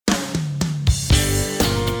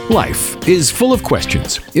Life is full of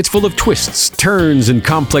questions. It's full of twists, turns, and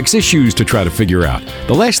complex issues to try to figure out.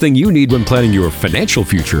 The last thing you need when planning your financial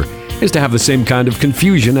future is to have the same kind of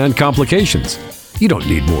confusion and complications. You don't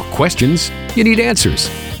need more questions. You need answers.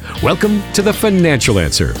 Welcome to The Financial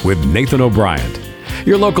Answer with Nathan O'Brien,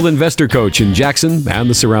 your local investor coach in Jackson and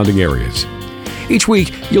the surrounding areas. Each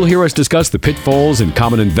week, you'll hear us discuss the pitfalls and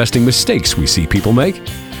common investing mistakes we see people make.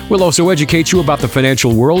 We'll also educate you about the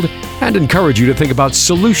financial world and encourage you to think about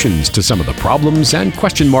solutions to some of the problems and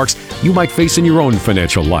question marks you might face in your own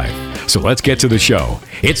financial life. So let's get to the show.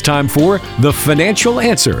 It's time for The Financial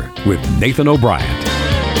Answer with Nathan O'Brien.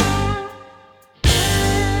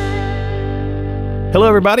 Hello,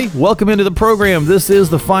 everybody. Welcome into the program. This is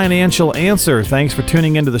The Financial Answer. Thanks for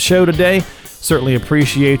tuning into the show today. Certainly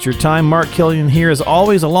appreciate your time. Mark Killian here, as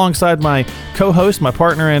always, alongside my co-host, my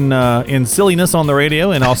partner in silliness on the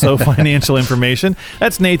radio and also financial information.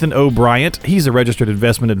 That's Nathan O'Brien. He's a registered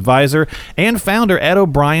investment advisor and founder at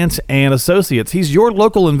O'Brien and Associates. He's your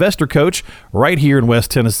local investor coach right here in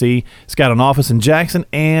West Tennessee. He's got an office in Jackson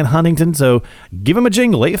and Huntington, so give him a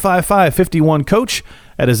jingle, 855-51-COACH.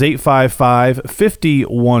 That is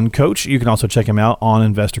 855-51-COACH. You can also check him out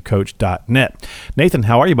on investorcoach.net. Nathan,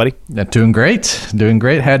 how are you, buddy? Doing great.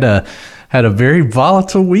 Had a very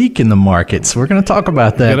volatile week in the markets. We're going to talk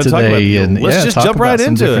about that today. Let's just jump right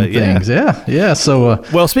into it. Yeah. So,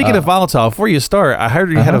 well, speaking of volatile, before you start, I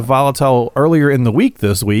heard you had a volatile earlier in the week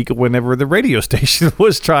this week. Whenever the radio station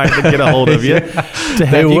was trying to get a hold of you, to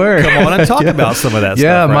have you come on and talk about some of that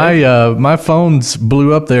stuff. Yeah, my phones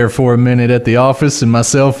blew up there for a minute at the office, and my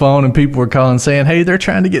cell phone, and people were calling saying, "Hey, they're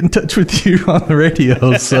trying to get in touch with you on the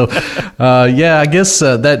radio." So, I guess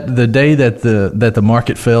that the day that the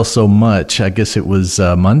market fell so much, I guess it was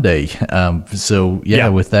Monday.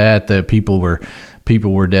 With that, people were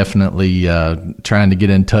definitely trying to get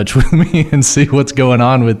in touch with me and see what's going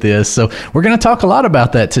on with this. So we're going to talk a lot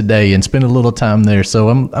about that today and spend a little time there. So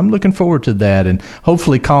I'm looking forward to that and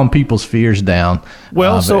hopefully calm people's fears down.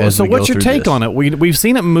 Well, so what's your take on it? We've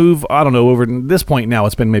seen it move, I don't know, over this point now,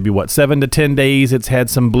 it's been maybe 7 to 10 days. It's had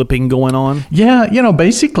some blipping going on. Yeah,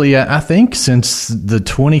 basically I think since the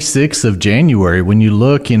 26th of January, when you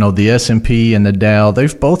look, the S&P and the Dow,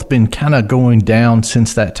 they've both been kind of going down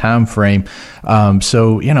since that time frame. We've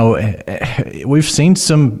seen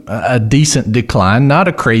a decent decline, not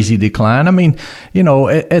a crazy decline. I mean,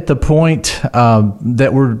 at the point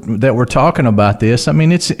that we're talking about this, I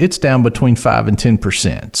mean, it's down between 5 and 10%.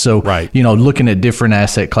 So, right. Looking at different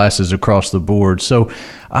asset classes across the board. So,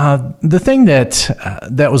 the thing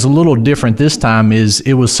that was a little different this time is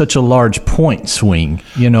it was such a large point swing,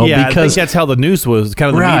 because I think that's how the news was,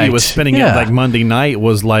 kind of the media was spinning it, like Monday night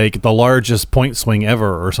was like the largest point swing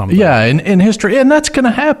ever or something. Yeah, in history, and that's going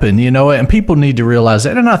to happen, and people need to realize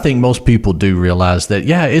that, and I think most people do realize that,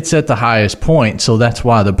 it's at the highest point, so that's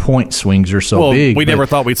why the point swings are so big. We never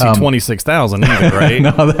thought we'd see 26,000 either, right?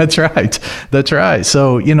 No, that's right.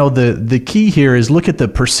 So, the key here is look at the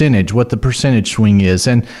percentage, what the percentage swing is,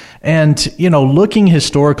 and looking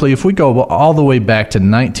historically, if we go all the way back to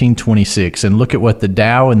 1926 and look at what the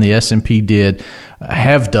Dow and the S&P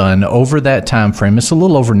have done over that time frame, it's a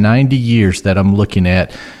little over 90 years that I'm looking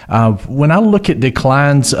at. When I look at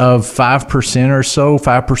declines of 5% or so,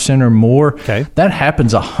 5% or more, that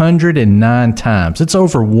happens 109 times. It's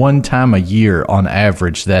over one time a year on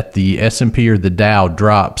average that the S&P or the Dow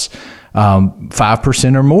drops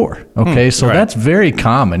 5% or more. That's very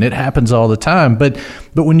common. It happens all the time. But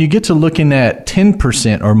when you get to looking at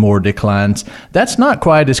 10% or more declines, that's not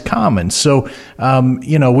quite as common. So,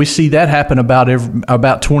 we see that happen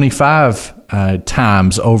about 25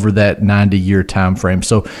 times over that 90-year time frame.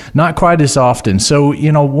 So not quite as often. So,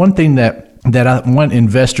 one thing that I want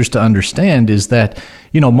investors to understand is that,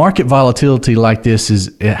 market volatility like this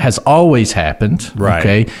has always happened. Right.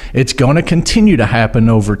 Okay. It's going to continue to happen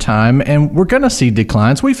over time, and we're going to see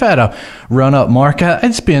declines. We've had a run up market.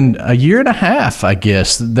 It's been a year and a half, I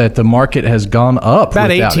guess, that the market has gone up.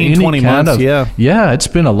 About 18, 20 months. Yeah. It's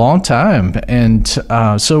been a long time. And,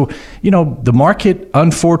 the market,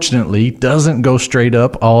 unfortunately, doesn't go straight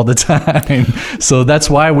up all the time. So that's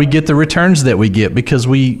why we get the returns that we get, because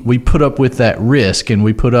we put up with that risk and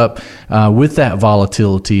we put up with that volatility.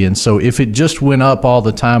 And so if it just went up all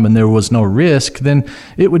the time and there was no risk, then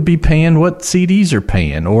it would be paying what CDs are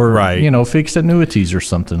paying or, fixed annuities or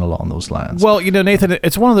something along those lines. Well, Nathan,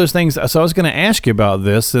 it's one of those things. So I was going to ask you about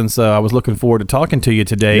this since I was looking forward to talking to you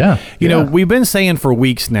today. We've been saying for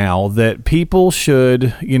weeks now that people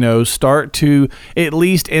should, start to at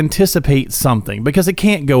least anticipate something, because it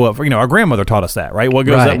can't go up. Our grandmother taught us that, right? What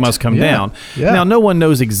goes up must come down. Now, no one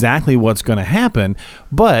knows exactly what's going to happen,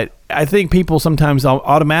 but I think people sometimes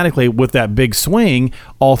automatically, with that big swing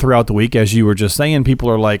all throughout the week, as you were just saying, people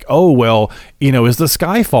are like, oh, well, is the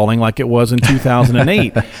sky falling like it was in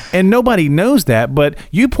 2008? And nobody knows that. But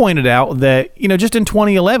you pointed out that, just in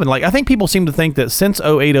 2011, like, I think people seem to think that since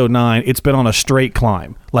 08, 09, it's been on a straight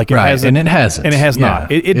climb. Like it hasn't. And it hasn't. And it has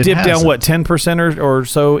not. It dipped down, 10% or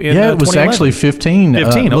so in 2011? Yeah, it was actually 15,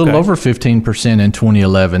 a little over 15% in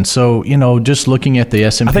 2011. So, just looking at the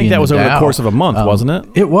S&P, I think that was over Dow, the course of a month, wasn't it?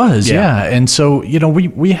 It was, yeah. And so,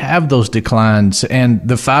 we have those declines, and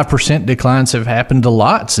the 5% declines have happened a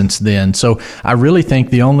lot since then. So I really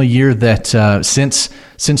think the only year that since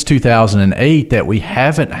 2008 that we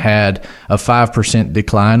haven't had a 5%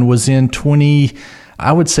 decline was in 2017.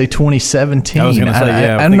 I was going to say,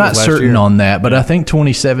 I'm not certain on that, but I think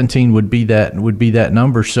 2017 would be that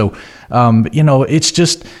number. So,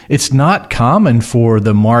 it's not common for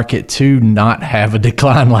the market to not have a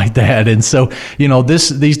decline like that. And so,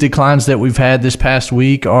 these declines that we've had this past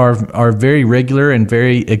week are very regular and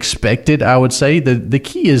very expected, I would say. The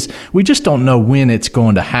key is we just don't know when it's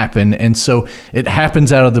going to happen. And so it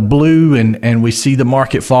happens out of the blue, and we see the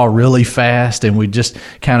market fall really fast, and we just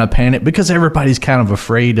kind of panic because everybody's kind of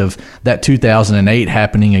afraid of that 2008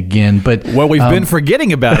 happening again. But we've been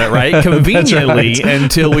forgetting about it, right? Conveniently,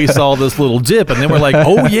 until we saw this little dip, and then we're like, I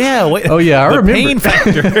remember. The pain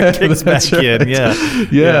factor kicks back in.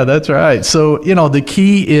 Yeah, that's right. So the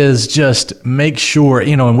key is just make sure,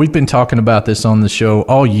 and we've been talking about this on the show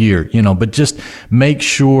all year, but just make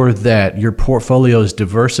sure that your portfolio is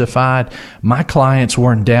diversified. My clients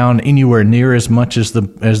weren't down anywhere near as much as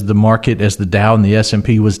the market, as the Dow and the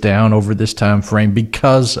S&P was down over this time frame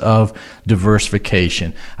because of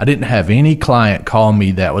diversification. I didn't have any client call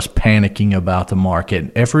me that was panicking about the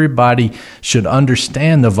market. Everybody should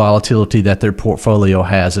understand the volatility that their portfolio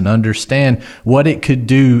has and understand what it could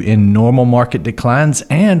do in normal market declines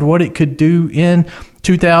and what it could do in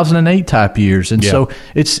 2008 type years. And so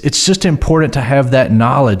it's just important to have that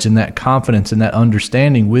knowledge and that confidence and that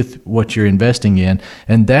understanding with what you're investing in.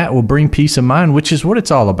 And that will bring peace of mind, which is what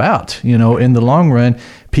it's all about. In the long run,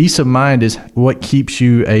 peace of mind is what keeps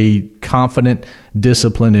you a confident,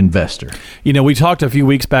 disciplined investor. We talked a few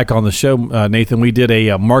weeks back on the show, Nathan. We did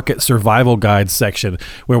a market survival guide section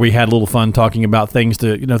where we had a little fun talking about things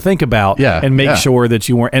to think about and make sure that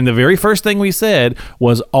you weren't. And the very first thing we said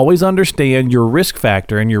was always understand your risk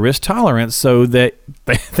factor and your risk tolerance so that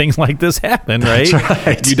things like this happen, right? That's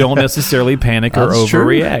right. You don't necessarily panic or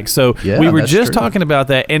overreact. So we were just talking about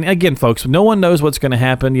that. And again, folks, no one knows what's going to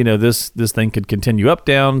happen. This thing could continue up,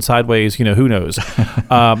 down, sideways, who knows.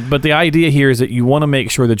 But the idea here is that you want to make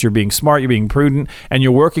sure that you're being smart, you're being prudent, and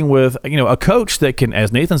you're working with a coach that can,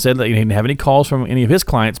 as Nathan said, that you didn't have any calls from any of his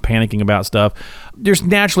clients panicking about stuff. There's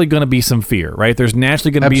naturally going to be some fear, right? There's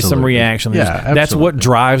naturally going to be some reaction. That's what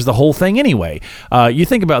drives the whole thing anyway. You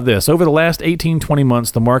think about this. Over the last 18, 20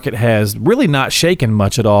 months, the market has really not shaken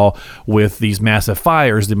much at all with these massive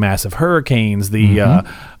fires, the massive hurricanes,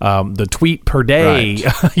 the tweet per day,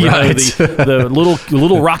 the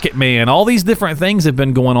little rocket man. All these different things have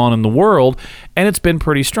been going on in the world, and it's been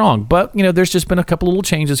pretty strong. But, there's just been a couple little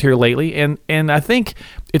changes here lately, and I think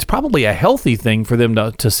it's probably a healthy thing for them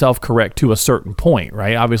to self-correct to a certain point,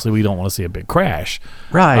 right? Obviously, we don't want to see a big crash.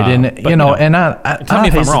 Right, and I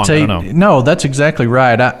hesitate. No, that's exactly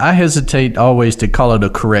right. I hesitate always to call it a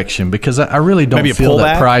correction because I really don't feel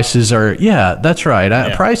that prices are. Yeah, that's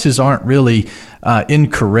right. Prices aren't really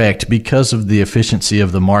incorrect because of the efficiency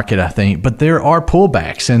of the market, I think. But there are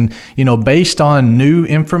pullbacks, and based on new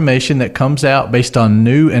information that comes out, based on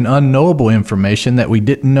new and unknowable information that we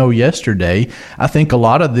didn't know yesterday, I think a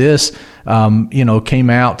lot of this came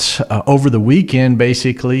out over the weekend,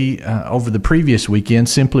 basically over the previous weekend,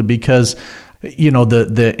 simply because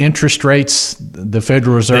the interest rates, the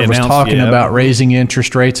Federal Reserve was talking about raising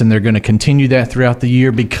interest rates, and they're going to continue that throughout the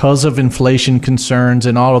year because of inflation concerns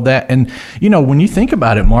and all of that. And, when you think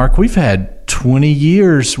about it, Mark, we've had 20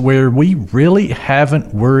 years where we really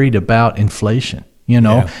haven't worried about inflation.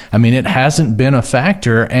 I mean, it hasn't been a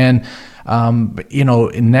factor. And,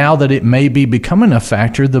 now that it may be becoming a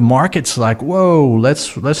factor, the market's like, whoa,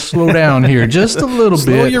 let's slow down here just a little bit.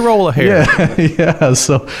 Slow your roll of hair. Yeah.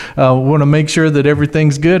 So want to make sure that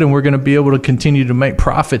everything's good, and we're going to be able to continue to make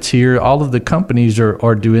profits here. All of the companies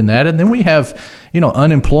are doing that. And then we have,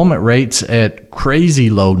 unemployment rates at crazy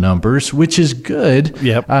low numbers, which is good.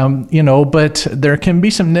 Yep. But there can be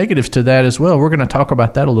some negatives to that as well. We're going to talk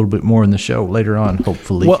about that a little bit more in the show later on,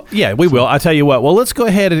 hopefully. Well, yeah, we will. I'll tell you what. Well, let's go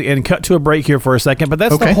ahead and cut to to a break here for a second, but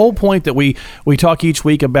that's the whole point that we talk each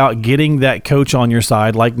week about getting that coach on your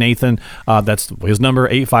side, like Nathan. That's his number,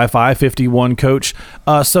 855-51-COACH.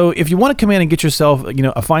 So if you want to come in and get yourself,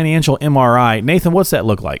 a financial MRI, Nathan, what's that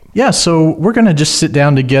look like? Yeah, so we're going to just sit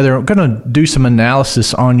down together. We're going to do some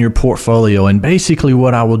analysis on your portfolio, and basically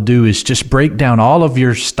what I will do is just break down all of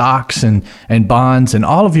your stocks and bonds and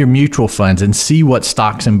all of your mutual funds and see what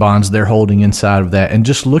stocks and bonds they're holding inside of that, and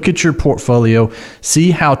just look at your portfolio,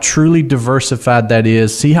 see how truly diversified that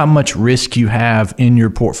is, see how much risk you have in your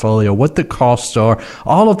portfolio, what the costs are,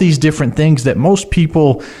 all of these different things that most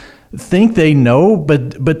people think they know,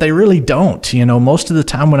 but they really don't. Most of the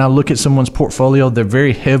time when I look at someone's portfolio, they're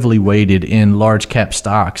very heavily weighted in large cap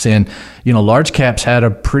stocks, and large caps had a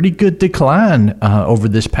pretty good decline over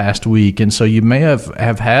this past week, and so you may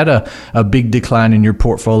have had a big decline in your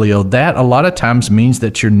portfolio. That a lot of times means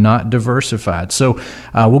that you're not diversified. So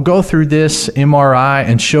we'll go through this MRI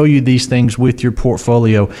and show you these things with your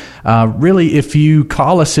portfolio. Really, if you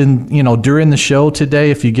call us in, during the show today,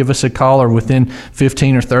 if you give us a call or within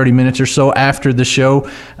 15 or 30 minutes or so after the show,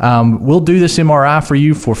 we'll do this MRI for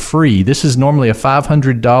you for free. This is normally a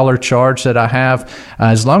 $500 charge that I have.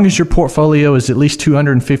 As long as your portfolio is at least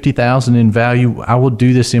 $250,000 in value, I will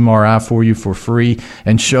do this MRI for you for free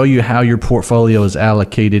and show you how your portfolio is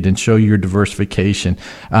allocated and show you your diversification.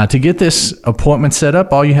 To get this appointment set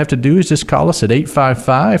up, all you have to do is just call us at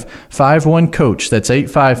 855-51-COACH. That's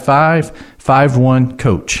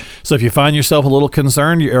 855-51-COACH. So if you find yourself a little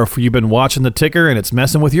concerned, or if you've been watching the ticker and it's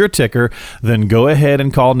messing with your ticker, then go ahead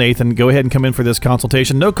and call Nathan. Go ahead and come in for this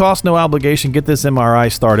consultation. No cost, no obligation. Get this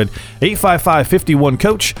MRI started.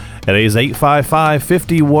 855-51-COACH. That is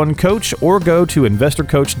 855-51-COACH, or go to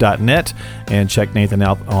investorcoach.net and check Nathan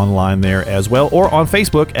out online there as well, or on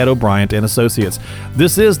Facebook at O'Brien & Associates.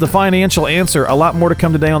 This is The Financial Answer. A lot more to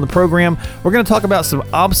come today on the program. We're going to talk about some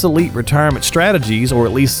obsolete retirement strategies, or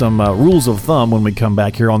at least some rules of thumb when we come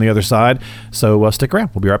back here on the other side. So stick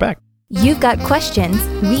around. We'll be right back. You've got questions.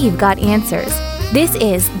 We've got answers. This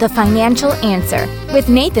is The Financial Answer with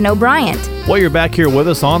Nathan O'Brien. Well, you're back here with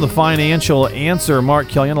us on The Financial Answer. Mark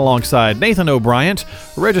Killian alongside Nathan O'Brien,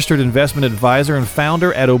 registered investment advisor and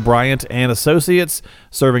founder at O'Brien & Associates,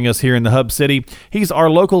 serving us here in the Hub City. He's our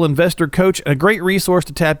local investor coach, a great resource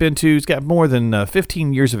to tap into. He's got more than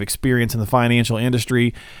 15 years of experience in the financial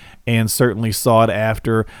industry, and certainly sought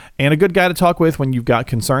after, and a good guy to talk with when you've got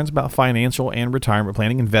concerns about financial and retirement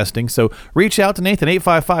planning, investing. So reach out to Nathan,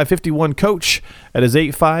 855-51-COACH. That is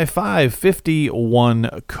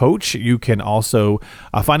 855-51-COACH. You can also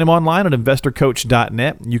find him online at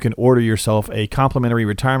investorcoach.net. You can order yourself a complimentary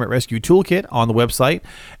retirement rescue toolkit on the website,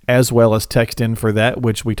 as well as text in for that,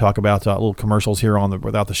 which we talk about little commercials here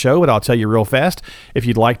without the show. But I'll tell you real fast, if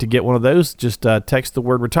you'd like to get one of those, just text the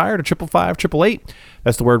word retire to 555-888.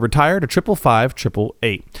 That's the word retire to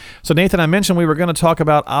 555-888. So Nathan, I mentioned we were going to talk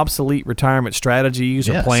about obsolete retirement strategies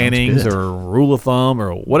or plannings or rule of thumb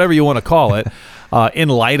or whatever you want to call it, in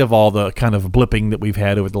light of all the kind of blipping that we've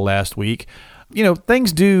had over the last week.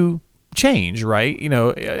 Things do change, right?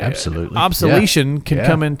 Absolutely. Obsolescence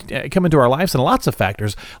can come into our lives and lots of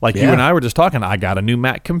factors. Like you and I were just talking, I got a new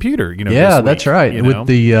Mac computer, this week, that's right. With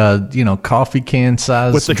the coffee can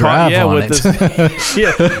size with the drive on it.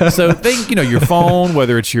 So think, your phone,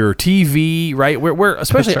 whether it's your TV, right? We're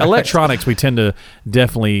especially electronics, we tend to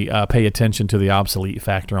definitely pay attention to the obsolete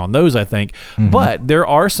factor on those, I think. Mm-hmm. But there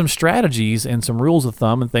are some strategies and some rules of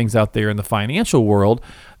thumb and things out there in the financial world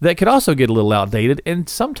that could also get a little outdated, and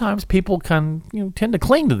sometimes people tend to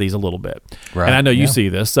cling to these a little bit. Right. And I know you see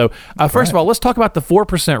this. So first of all, let's talk about the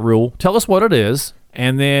 4% rule. Tell us what it is,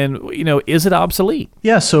 and then, is it obsolete?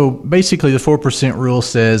 Yeah, so basically the 4% rule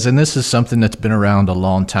says, and this is something that's been around a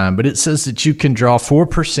long time, but it says that you can draw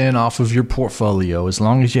 4% off of your portfolio as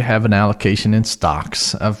long as you have an allocation in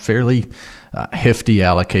stocks, a fairly hefty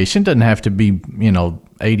allocation. Doesn't have to be,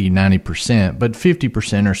 80-90%, but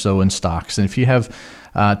 50% or so in stocks. And if you have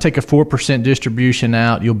take a 4% distribution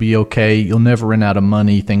out, you'll be okay. You'll never run out of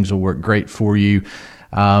money. Things will work great for you.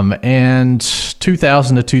 And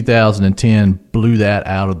 2000 to 2010 blew that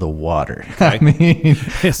out of the water. Okay. I mean,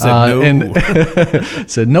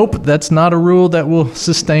 said nope, that's not a rule that will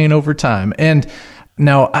sustain over time. And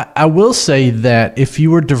now I will say that if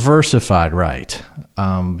you were diversified right,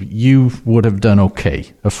 you would have done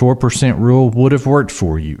okay. A 4% rule would have worked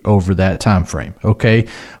for you over that time frame. Okay,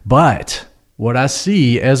 but what I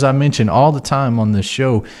see, as I mention all the time on this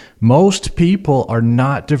show, most people are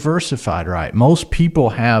not diversified right. Most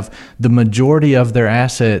people have the majority of their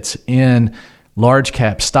assets in large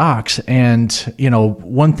cap stocks. And,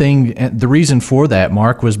 one thing, the reason for that,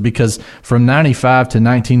 Mark, was because from 95 to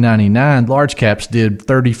 1999, large caps did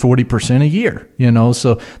 30-40% a year,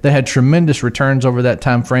 so they had tremendous returns over that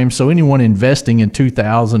time frame. So anyone investing in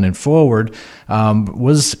 2000 and forward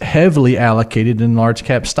was heavily allocated in large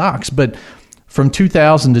cap stocks. But from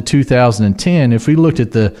 2000 to 2010, if we looked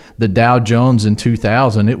at the Dow Jones in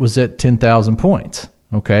 2000, it was at 10,000 points.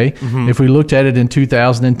 Okay. Mm-hmm. If we looked at it in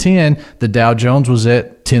 2010, the Dow Jones was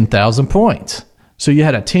at 10,000 points. So you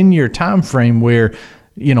had a 10-year time frame where,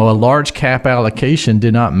 a large cap allocation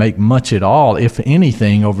did not make much at all, if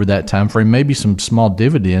anything, over that time frame. Maybe some small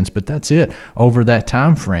dividends, but that's it over that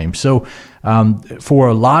time frame. So for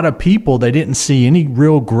a lot of people, they didn't see any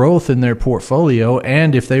real growth in their portfolio.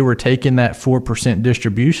 And if they were taking that 4%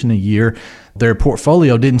 distribution a year, their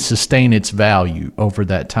portfolio didn't sustain its value over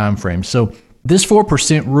that time frame. So this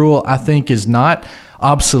 4% rule, I think, is not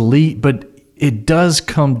obsolete, but it does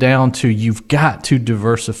come down to you've got to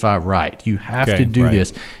diversify right. You have to do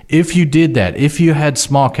this. If you did that, if you had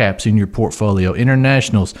small caps in your portfolio,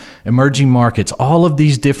 internationals, emerging markets, all of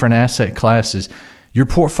these different asset classes, your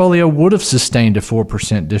portfolio would have sustained a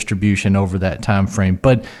 4% distribution over that time frame.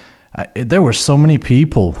 But there were so many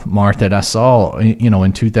people, Mark, that I saw,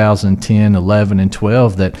 in 2010, 11, and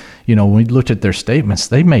 12 that, when we looked at their statements,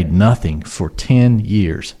 they made nothing for 10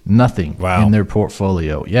 years, nothing in their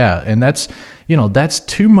portfolio. Yeah. And that's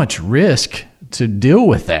too much risk to deal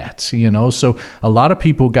with that, So a lot of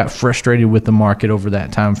people got frustrated with the market over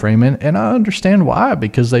that time frame. And I understand why,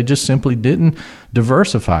 because they just simply didn't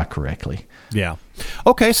diversify correctly. Yeah.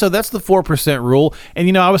 Okay, so that's the 4% rule.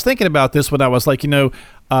 And, I was thinking about this when I was like,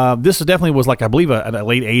 this definitely was like, I believe, a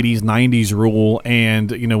late 80s, 90s rule.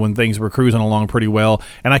 And, when things were cruising along pretty well.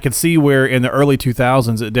 And I could see where in the early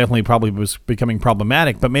 2000s, it definitely probably was becoming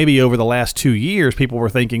problematic. But maybe over the last 2 years, people were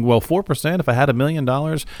thinking, well, 4%, if I had $1 million,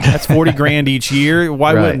 that's 40 grand each year.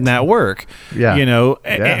 Why wouldn't that work?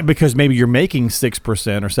 Yeah. Because maybe you're making 6%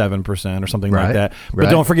 or 7% or something like that.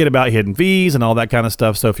 But don't forget about hidden fees and all that kind of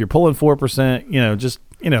stuff. So if you're pulling 4%, just,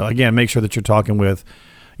 again, make sure that you're talking with,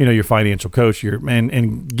 your financial coach,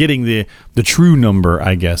 and getting the true number,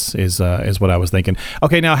 I guess, is what I was thinking.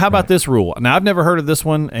 Okay, now how about this rule? Now, I've never heard of this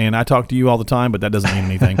one, and I talk to you all the time, but that doesn't mean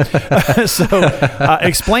anything. So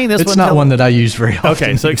explain this one. It's not one that I use very often.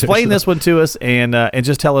 Okay, so explain this one to us, and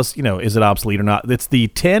just tell us, is it obsolete or not? It's the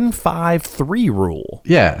 10-5-3 rule.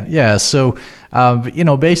 Yeah. So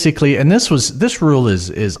basically, and this rule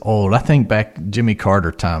is old. I think back Jimmy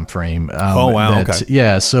Carter time frame. Okay.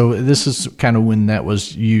 Yeah. So this is kind of when that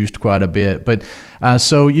was used quite a bit. But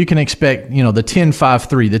so you can expect, the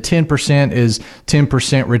 10-5-3. The 10% is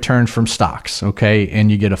 10% return from stocks. Okay, and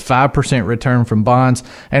you get a 5% return from bonds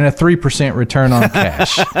and a 3% return on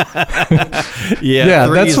cash. Yeah.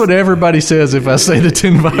 That's what everybody says if I say the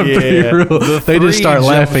 10-5-3 rule. They just start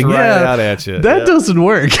laughing. Out at you. That doesn't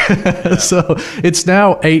work. So it's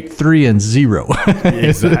now 8, 3, and 0.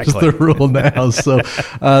 Exactly. That's the rule now. So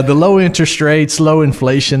the low interest rates, low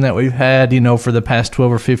inflation that we've had, for the past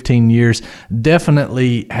 12 or 15 years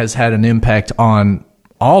definitely has had an impact on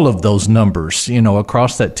all of those numbers,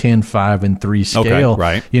 across that 10, 5, and 3 scale. Okay,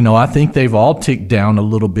 right. I think they've all ticked down a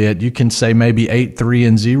little bit. You can say maybe 8, 3,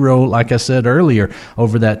 and 0, like I said earlier,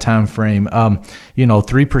 over that time frame.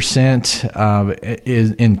 3%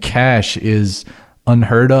 is in cash is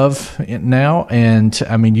unheard of now. And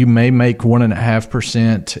I mean, you may make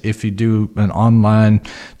 1.5% if you do an online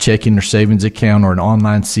checking or savings account or an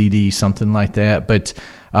online CD, something like that. But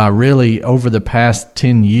really, over the past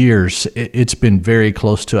 10 years, it's been very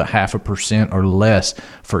close to 0.5% or less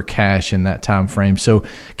for cash in that time frame. So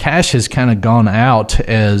cash has kind of gone out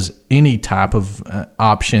as any type of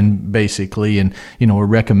option, basically. And, we're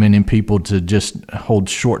recommending people to just hold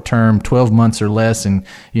short-term, 12 months or less, and,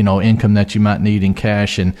 income that you might need in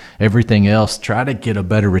cash, and everything else, try to get a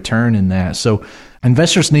better return in that. So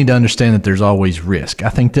investors need to understand that there's always risk. I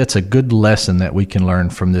think that's a good lesson that we can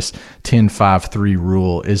learn from this 10-5-3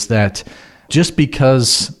 rule, is that just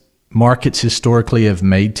because markets historically have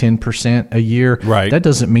made 10% a year, that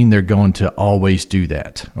doesn't mean they're going to always do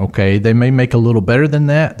that. Okay. They may make a little better than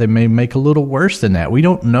that. They may make a little worse than that. We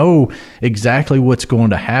don't know exactly what's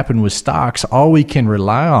going to happen with stocks. All we can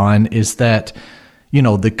rely on is that,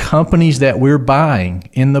 the companies that we're buying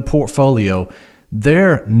in the portfolio,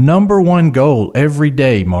 their number one goal every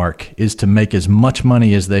day, Mark, is to make as much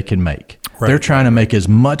money as they can make. They're trying to make as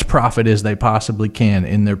much profit as they possibly can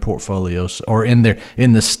in their portfolios or in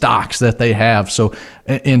the stocks that they have. So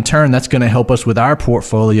in turn, that's going to help us with our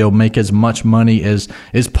portfolio make as much money as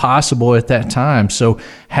is possible at that time. So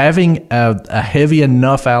having a heavy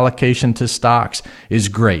enough allocation to stocks is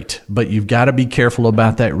great, but you've got to be careful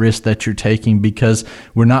about that risk that you're taking, because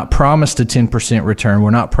we're not promised a 10% return.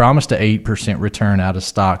 We're not promised an 8% return out of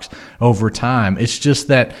stocks over time. It's just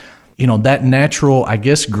that, that natural, I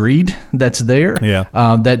guess, greed that's there,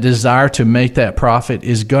 that desire to make that profit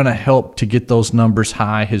is going to help to get those numbers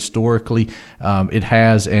high. Historically, it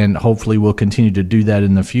has, and hopefully will continue to do that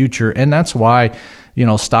in the future. And that's why,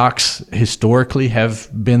 stocks historically have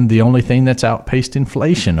been the only thing that's outpaced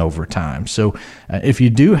inflation over time. So if you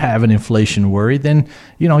do have an inflation worry, then,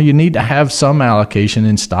 you need to have some allocation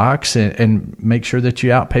in stocks and make sure that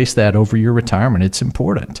you outpace that over your retirement. It's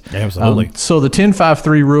important. Absolutely. So the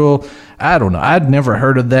 10-5-3 rule, I don't know. I'd never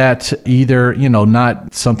heard of that either.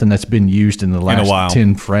 Not something that's been used in the last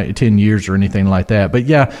 10 years or anything like that. But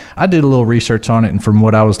yeah, I did a little research on it, and from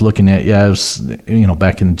what I was looking at, it was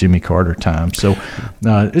back in the Jimmy Carter time. So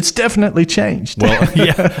it's definitely changed. Well,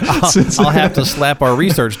 I'll have to slap our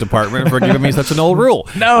research department for giving me such an old rule.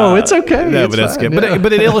 No, it's okay. No, but that's good. Yeah.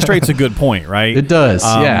 But it illustrates a a good point, right? It does.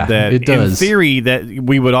 That it does. In theory, that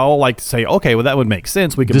we would all like to say, okay, well, that would make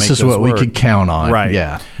sense. We could. This is what we could count on, right?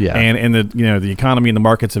 Yeah. And the economy and the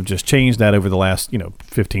markets have just changed that over the last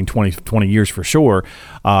 15, 20 years for sure.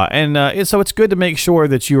 So it's good to make sure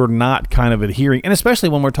that you're not kind of adhering, and especially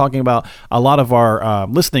when we're talking about a lot of our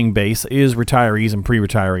listening base is retirees and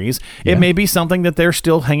pre-retirees. It may be something that they're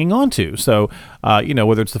still hanging on to. So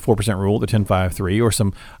whether it's the 4% rule, the 10-5-3, or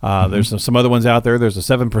some there's some other ones out there. There's a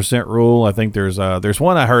 7% rule. I think there's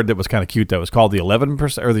one I heard that was kind of cute that was called the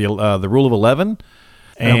 11% or the rule of 11.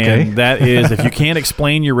 And that is, if you can't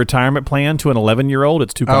explain your retirement plan to an 11-year-old,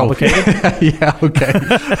 it's too complicated. Yeah, okay.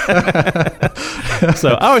 So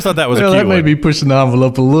I always thought that was a cute that may one. be pushing the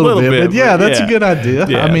envelope a little bit, but that's a good idea.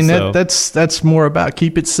 Yeah, I mean, that's more about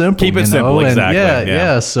keep it simple. Keep it simple, exactly.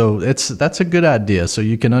 And so that's a good idea. So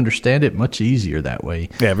you can understand it much easier that way.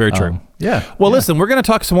 Yeah, very true. Listen, we're going to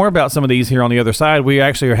talk some more about some of these here on the other side. We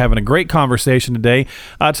actually are having a great conversation today,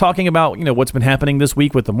 talking about what's been happening this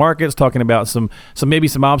week with the markets, talking about some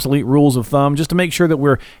obsolete rules of thumb, just to make sure that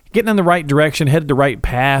we're getting in the right direction, headed the right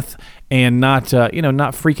path, and not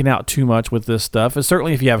freaking out too much with this stuff. And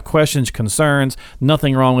certainly, if you have questions, concerns,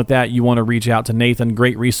 nothing wrong with that. You want to reach out to Nathan.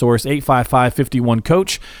 Great resource,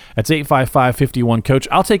 855-51-COACH. That's 855-51-COACH.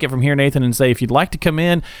 I'll take it from here, Nathan, and say if you'd like to come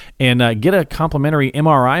in and get a complimentary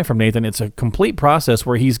MRI from Nathan, it's a complete process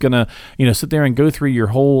where he's going to sit there and go through your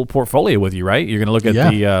whole portfolio with you, right? You're going to look at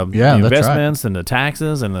the investments and the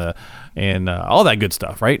taxes and all that good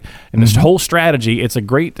stuff, right? And this whole strategy, it's a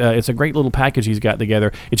great little package he's got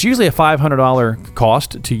together. It's usually a $500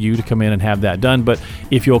 cost to you to come in and have that done. But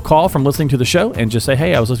if you'll call from listening to the show and just say,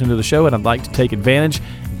 hey, I was listening to the show and I'd like to take advantage,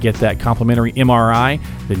 get that complimentary MRI,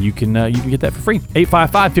 then you can get that for free.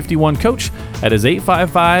 855-51-COACH. That is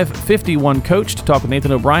 855-51-COACH to talk with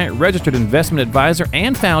Nathan O'Brien, registered investment advisor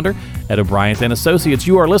and founder at O'Brien & Associates.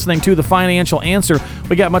 You are listening to The Financial Answer.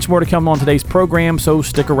 We got much more to come on today's program, so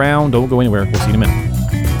stick around. Don't go anywhere. We'll see you in a minute.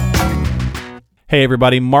 Hey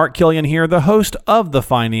everybody, Mark Killian here, the host of The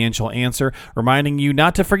Financial Answer, reminding you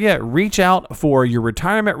not to forget, reach out for your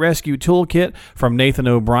Retirement Rescue Toolkit from Nathan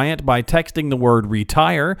O'Brien by texting the word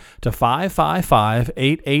RETIRE to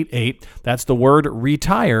 555-888. That's the word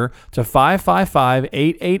RETIRE to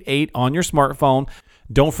 555-888 on your smartphone.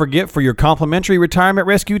 Don't forget, for your complimentary Retirement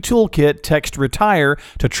Rescue Toolkit, text RETIRE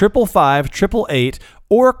to 555-888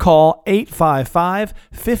 or call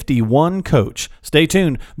 855-51-COACH. Stay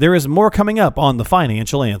tuned. There is more coming up on The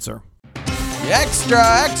Financial Answer.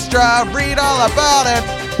 Extra, read all about it.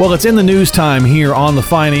 Well, it's in the news time here on The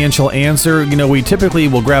Financial Answer. We typically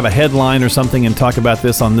will grab a headline or something and talk about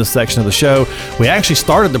this on this section of the show. We actually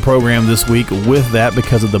started the program this week with that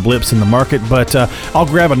because of the blips in the market, but I'll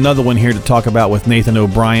grab another one here to talk about with Nathan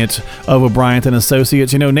O'Brien of O'Brien &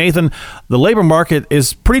 Associates. Nathan, the labor market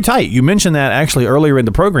is pretty tight. You mentioned that actually earlier in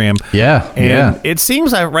the program. And it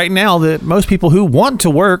seems like right now that most people who want to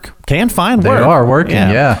work can find work. They are working,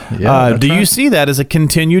 yeah. Do you see that as a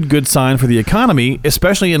continued good sign for the economy,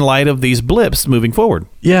 especially in light of these blips moving forward?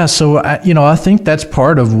 Yeah, so I think that's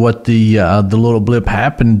part of what the little blip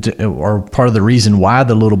happened, or part of the reason why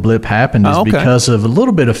the little blip happened is because of a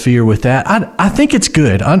little bit of fear with that. I think it's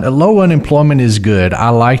good. Low unemployment is good. I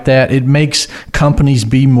like that. It makes companies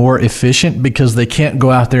be more efficient because they can't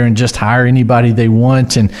go out there and just hire anybody they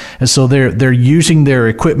want, and so they're using their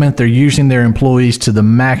equipment, they're using their employees to the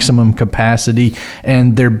maximum capacity,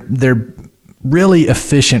 and they're really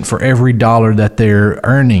efficient for every dollar that they're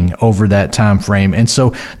earning over that time frame. And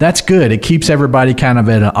so that's good. It keeps everybody kind of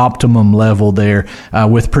at an optimum level there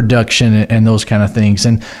with production and those kind of things.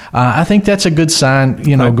 And I think that's a good sign,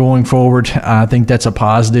 going forward. I think that's a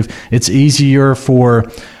positive. It's easier for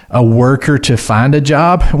a worker to find a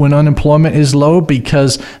job when unemployment is low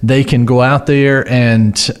because they can go out there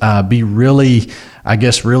and be really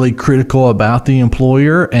critical about the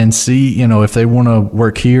employer and see, if they want to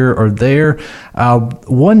work here or there.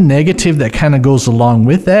 One negative that kind of goes along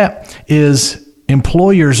with that is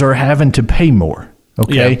employers are having to pay more.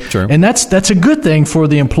 Okay. Yeah, sure. And that's a good thing for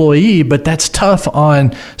the employee, but that's tough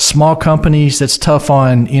on small companies. That's tough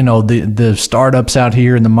on, the startups out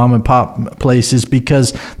here and the mom and pop places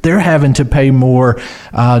because they're having to pay more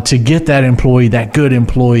to get that employee, that good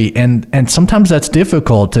employee. And sometimes that's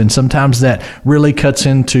difficult. And sometimes that really cuts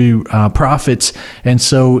into profits. And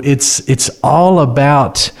so it's all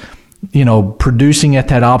about, producing at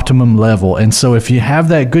that optimum level. And so if you have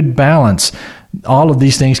that good balance, all of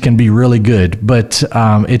these things can be really good, but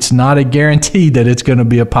it's not a guarantee that it's going to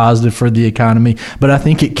be a positive for the economy. But I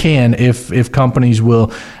think it can if companies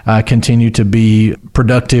will continue to be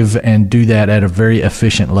productive and do that at a very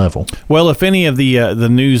efficient level. Well, if any of the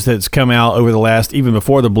news that's come out over the last, even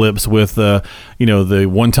before the blips, with the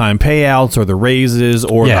one-time payouts or the raises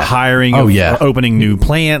or the hiring or opening new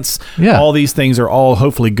plants, all these things are all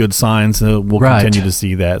hopefully good signs. We'll continue to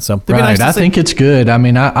see that. So nice I think it's good. I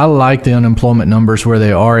mean, I like the unemployment numbers where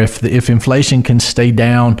they are. If inflation can stay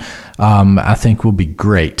down, I think will be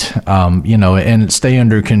great. And stay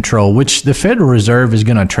under control, which the Federal Reserve is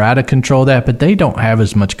going to try to control that, but they don't have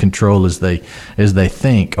as much control as they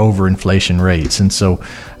think over inflation rates. And so,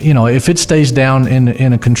 if it stays down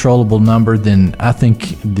in a controllable number, then I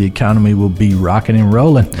think the economy will be rocking and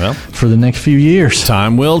rolling for the next few years.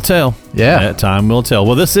 Time will tell. Yeah, time will tell.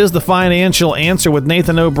 Well, this is the Financial Answer with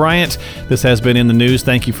Nathan O'Brien. This has been in the news.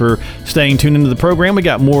 Thank you for staying tuned into the program. We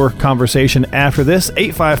got more conversation after this.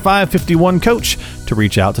 855-51-COACH to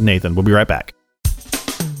reach out to Nathan. We'll be right back.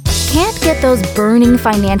 Can't get those burning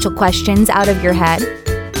financial questions out of your head?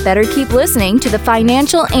 Better keep listening to The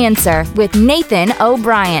Financial Answer with Nathan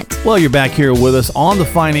O'Brien. Well, you're back here with us on The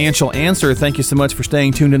Financial Answer. Thank you so much for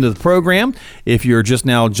staying tuned into the program. If you're just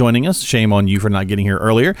now joining us, shame on you for not getting here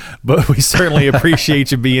earlier, but we certainly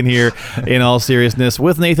appreciate you being here in all seriousness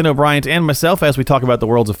with Nathan O'Brien and myself as we talk about the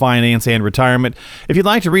worlds of finance and retirement. If you'd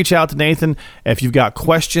like to reach out to Nathan, if you've got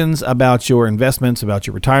questions about your investments, about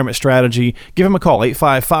your retirement strategy, give him a call,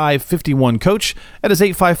 855-51-COACH. That is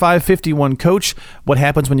 855-51-COACH. What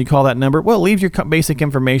happens when you call that number? Well, leave your basic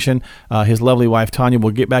information. His lovely wife, Tanya,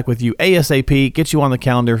 will get back with you ASAP, get you on the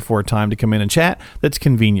calendar for a time to come in and chat that's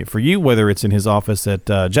convenient for you, whether it's in his office at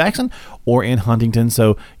Jackson or in Huntington.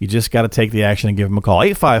 So you just got to take the action and give him a call,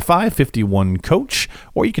 855-51-COACH,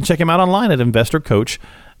 or you can check him out online at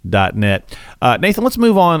investorcoach.net. Nathan, let's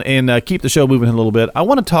move on and keep the show moving a little bit. I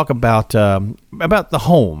want to talk about the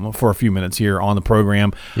home for a few minutes here on the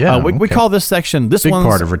program. We call this section, big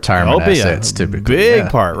part of retirement assets, typically. Big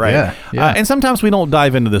part, right? Yeah. And sometimes we don't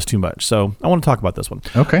dive into this too much, so I want to talk about this one.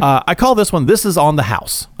 Okay. I call this one, This is on the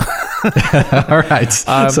House. All right.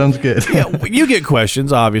 Sounds good. You get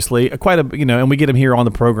questions, obviously, and we get them here on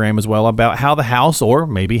the program as well about how the house, or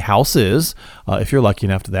maybe houses, if you're lucky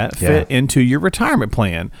enough to that, fit into your retirement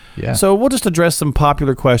plan. Yeah. So we'll just address some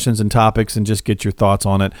popular questions and topics and just get your thoughts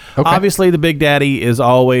on it. Okay. Obviously, the big daddy is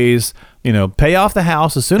always, pay off the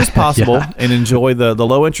house as soon as possible and enjoy the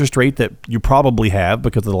low interest rate that you probably have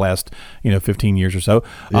because of the last, 15 years or so,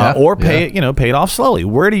 or pay it off slowly.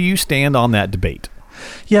 Where do you stand on that debate?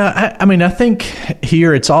 Yeah, I think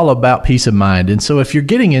here it's all about peace of mind. And so if you're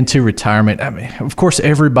getting into retirement, of course,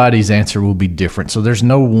 everybody's answer will be different. So there's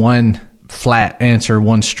no one flat answer,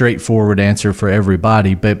 one straightforward answer for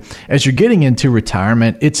everybody. But as you're getting into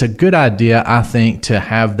retirement, it's a good idea, I think, to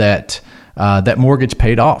have that mortgage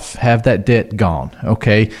paid off, have that debt gone.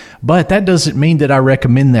 Okay. But that doesn't mean that I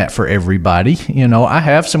recommend that for everybody. I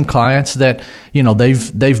have some clients that,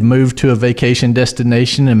 they've moved to a vacation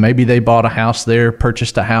destination and maybe they bought a house there,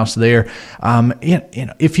 purchased a house there.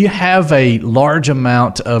 If you have a large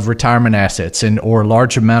amount of retirement assets or a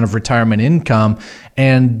large amount of retirement income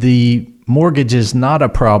and the mortgage is not a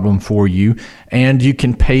problem for you and you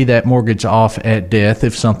can pay that mortgage off at death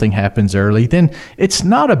if something happens early, then it's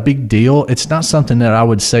not a big deal. It's not something that I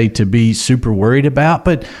would say to be super worried about.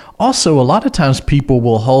 But also, a lot of times people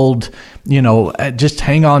will hold, just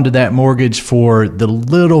hang on to that mortgage for the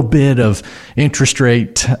little bit of interest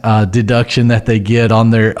rate deduction that they get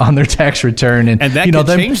on their tax return, and that can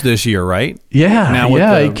change this year, right? Yeah, now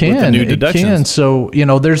it can. With the new deductions. It can. So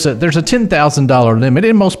there's a $10,000 limit,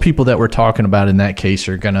 and most people that we're talking about in that case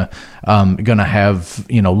are gonna have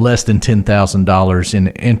less than $10,000 in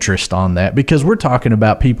interest on that, because we're talking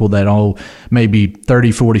about people that owe maybe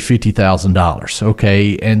 $30,000, $40,000, $50,000.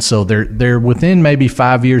 Okay, and so they're within maybe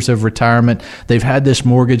 5 years of retirement. They've had this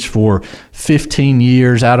mortgage for 15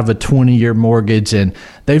 years out of a 20-year mortgage, and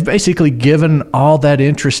they've basically given all that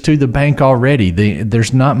interest to the bank already.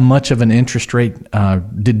 There's not much of an interest rate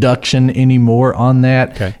deduction anymore on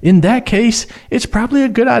that. Okay. In that case, it's probably a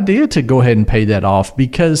good idea to go ahead and pay that off,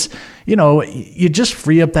 because you just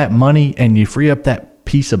free up that money and you free up that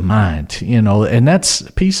peace of mind, and that's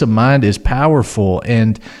peace of mind is powerful,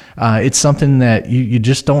 and it's something that you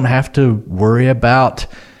just don't have to worry about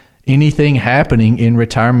anything happening in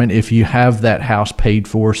retirement if you have that house paid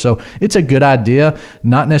for. So it's a good idea,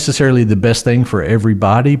 not necessarily the best thing for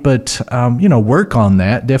everybody, but work on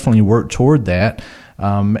that, definitely work toward that.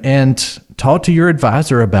 And talk to your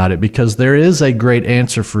advisor about it, because there is a great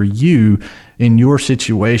answer for you in your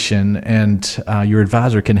situation, and your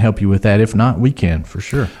advisor can help you with that. If not, we can for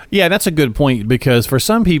sure. Yeah, that's a good point, because for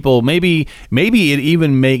some people, maybe it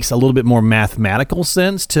even makes a little bit more mathematical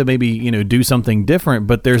sense to maybe do something different,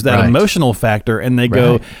 but there's that emotional factor, and they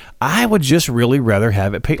go, I would just really rather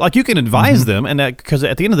have it paid. Like, you can advise them, and that, because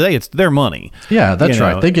at the end of the day, it's their money. Yeah, that's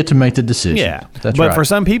right. They get to make the decision. Yeah, that's but right. For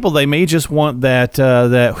some people, they may just want that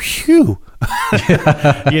whew.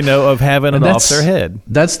 Of having it off their head.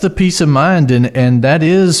 That's the peace of mind, and that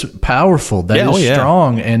is powerful. That is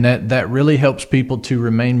strong, and that really helps people to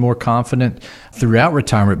remain more confident throughout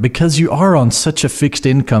retirement, because you are on such a fixed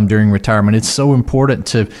income during retirement. It's so important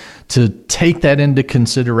to take that into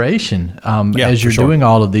consideration as you're doing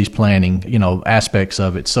all of these planning, aspects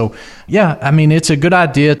of it. So, it's a good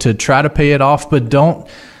idea to try to pay it off, but don't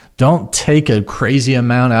take a crazy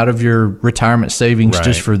amount out of your retirement savings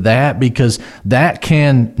just for that, because that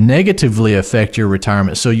can negatively affect your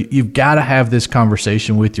retirement. So you've got to have this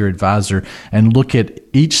conversation with your advisor and look at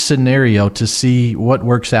each scenario to see what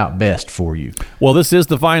works out best for you. Well, this is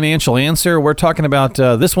the financial answer. We're talking about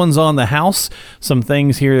this one's on the house. Some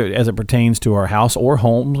things here as it pertains to our house or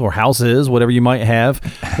homes or houses, whatever you might have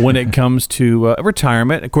when it comes to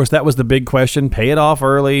retirement. Of course, that was the big question: pay it off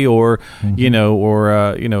early, or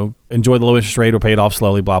enjoy the low interest rate, or pay it off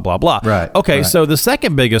slowly, blah, blah, blah. Right. Okay, so the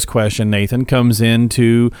second biggest question, Nathan, comes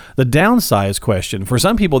into the downsize question. For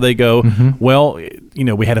some people, they go, well,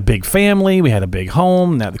 we had a big family, we had a big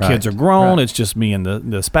home, now the kids are grown, it's just me and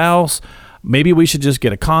the spouse. Maybe we should just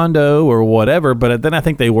get a condo or whatever. But then I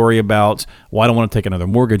think they worry about, I don't want to take another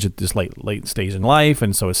mortgage at this late stage in life,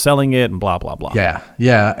 and so it's selling it and blah, blah, blah.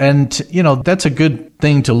 Yeah. And, that's a good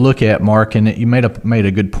thing to look at, Mark, and you made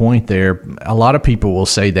a good point there. A lot of people will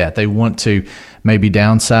say that they want to maybe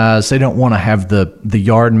downsize. They don't want to have the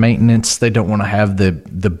yard maintenance. They don't want to have the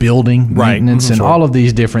building maintenance and all of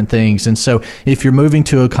these different things. And so if you're moving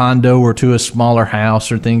to a condo or to a smaller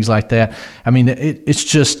house or things like that,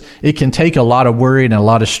 it can take a lot of worry and a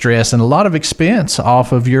lot of stress and a lot of expense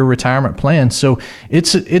off of your retirement plan. So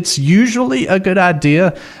it's usually a good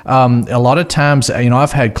idea. A lot of times,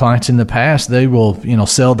 I've had clients in the past, they will,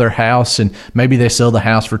 sell their house, and maybe they sell the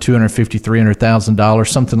house for $250,000, $300,000,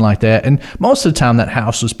 something like that. And most of the time that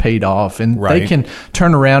house was paid off, and they can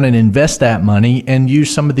turn around and invest that money and use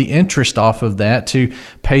some of the interest off of that to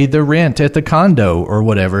pay the rent at the condo or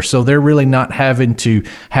whatever. So they're really not having to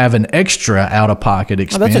have an extra out-of-pocket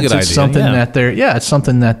expense. That's a good idea. Something that it's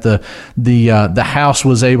something that the house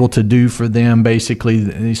was able to do for them,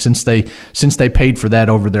 basically, since they paid for that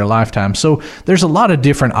over their lifetime. So there's a lot of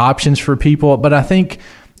different options for people, but I think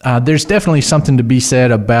there's definitely something to be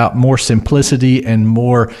said about more simplicity and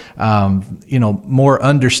more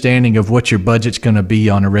understanding of what your budget's going to be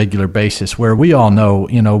on a regular basis, where we all know,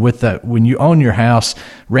 with that, when you own your house,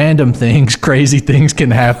 random things, crazy things can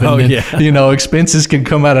happen. Expenses can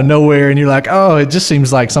come out of nowhere, and you're like, oh, it just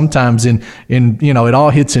seems like sometimes it all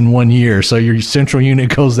hits in 1 year. So your central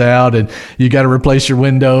unit goes out, and you got to replace your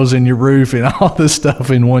windows and your roof and all this stuff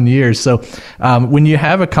in 1 year. So when you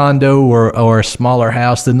have a condo or a smaller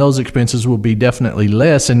house, then those expenses will be definitely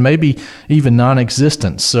less and maybe even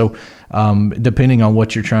non-existent. So depending on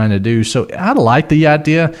what you're trying to do. So I like the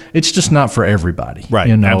idea. It's just not for everybody. Right.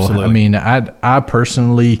 Absolutely. I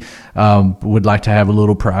personally would like to have a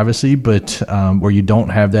little privacy, but where you don't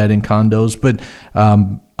have that in condos. But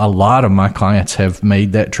a lot of my clients have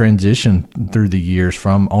made that transition through the years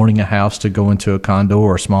from owning a house to go into a condo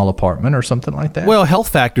or a small apartment or something like that. Well, health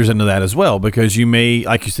factors into that as well, because you may,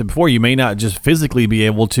 like you said before, you may not just physically be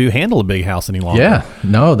able to handle a big house any longer. Yeah,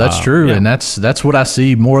 no, that's true. Yeah. And that's what I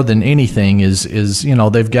see more than anything is,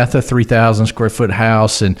 they've got the 3,000 square foot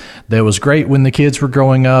house, and that was great when the kids were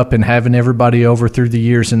growing up and having everybody over through the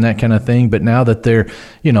years and that kind of thing. But now that they're,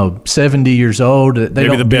 70 years old, they maybe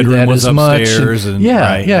don't the do bedroom that was as much. Upstairs and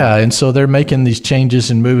Yeah. And so they're making these changes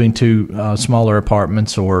and moving to smaller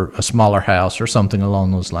apartments or a smaller house or something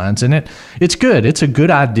along those lines. And it's good. It's a good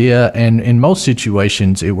idea. And in most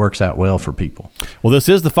situations, it works out well for people. Well, this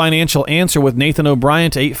is the Financial Answer with Nathan O'Brien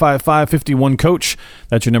to 855-51-COACH.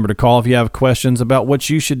 That's your number to call if you have questions about what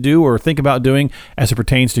you should do or think about doing as it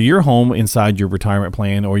pertains to your home inside your retirement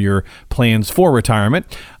plan or your plans for retirement.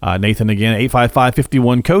 Nathan, again,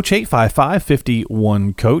 855-51-COACH,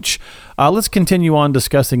 855-51-COACH. Let's continue on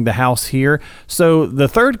discussing the house here. So the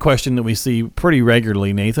third question that we see pretty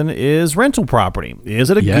regularly, Nathan, is rental property. Is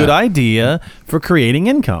it a good idea for creating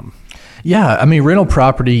income? Yeah, I mean, rental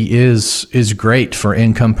property is great for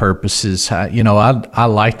income purposes. I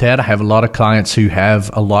like that. I have a lot of clients who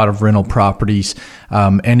have a lot of rental properties,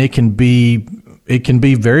 and it can be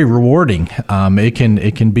very rewarding.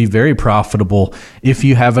 It can be very profitable if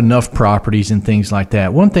you have enough properties and things like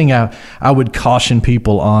that. One thing I would caution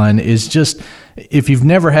people on is just, if you've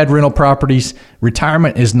never had rental properties,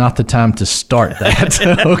 retirement is not the time to start that.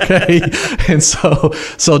 Okay. And so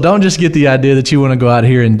don't just get the idea that you want to go out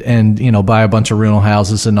here and buy a bunch of rental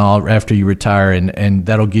houses and all after you retire, and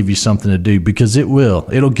that'll give you something to do, because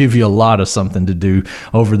it'll give you a lot of something to do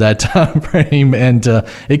over that time frame. And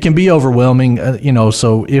it can be overwhelming,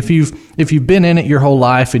 so if you've been in it your whole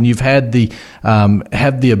life and you've had the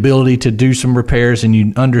ability to do some repairs and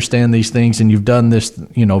you understand these things and you've done this,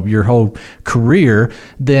 your whole career,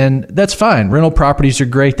 then that's fine. Rental properties are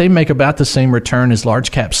great. They make about the same return as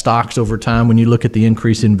large cap stocks over time when you look at the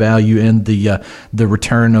increase in value and the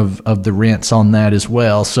return of the rents on that as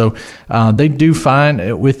well. So they do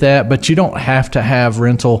fine with that, but you don't have to have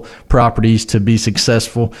rental properties to be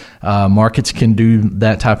successful. Markets can do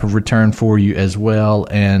that type of return for you as well,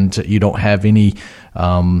 and you don't have any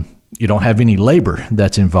labor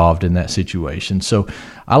that's involved in that situation. So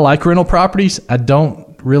I like rental properties. I don't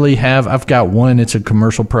really I've got one. It's a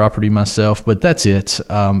commercial property myself, but that's it.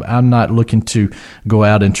 I'm not looking to go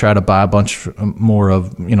out and try to buy a bunch more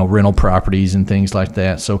of, rental properties and things like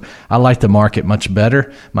that. So I like the market much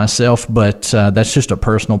better myself, but that's just a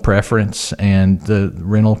personal preference, and the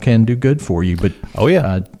rental can do good for you. But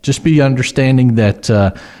just be understanding that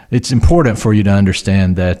it's important for you to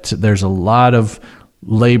understand that there's a lot of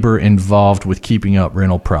labor involved with keeping up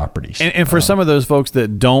rental properties. And for some of those folks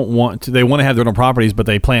that they want to have the rental properties, but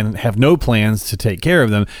they have no plans to take care of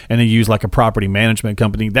them, and they use like a property management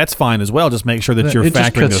company, that's fine as well. Just make sure that you're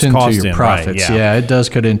factoring those costs into your in. Profits. Right? Yeah, it does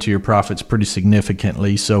cut into your profits pretty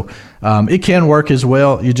significantly. So it can work as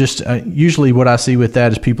well. You just usually what I see with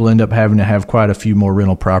that is people end up having to have quite a few more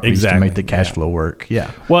rental properties to make the cash flow work. Yeah.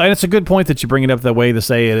 Well, and it's a good point that you bring it up that way, to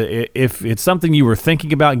say if it's something you were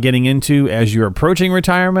thinking about getting into as you're approaching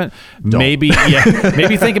retirement, maybe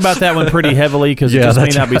think about that one pretty heavily, because it just may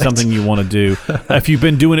not be something you want to do. If you've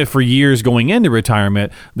been doing it for years going into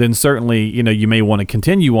retirement, then certainly you may want to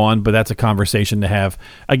continue on, but that's a conversation to have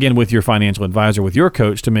again with your financial advisor, with your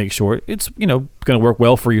coach, to make sure it's going to work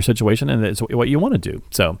well for your situation and it's what you want to do.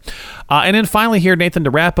 So and then finally here, Nathan, to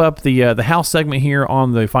wrap up the house segment here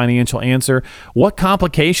on the Financial Answer, what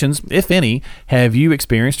complications, if any, have you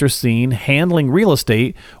experienced or seen handling real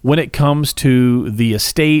estate when it comes to the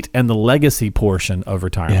estate and the legacy portion of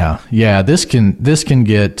retirement? Yeah, this can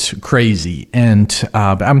get crazy, and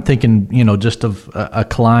I'm thinking, just of a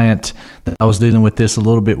client that I was dealing with this a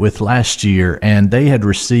little bit with last year, and he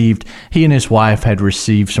and his wife had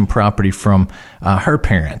received some property from her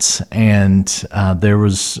parents, and there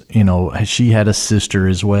was, she had a sister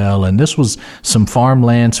as well, and this was some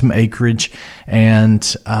farmland, some acreage,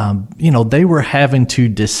 and they were having to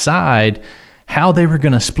decide how they were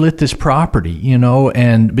going to split this property,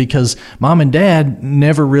 and because mom and dad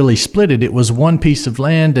never really split it, it was one piece of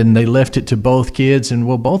land and they left it to both kids, and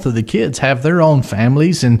both of the kids have their own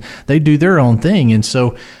families and they do their own thing. And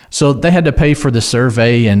so they had to pay for the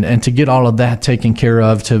survey and to get all of that taken care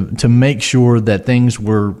of to make sure that things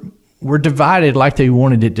were were divided like they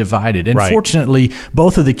wanted it divided. And Right. fortunately,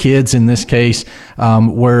 both of the kids in this case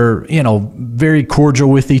were, very cordial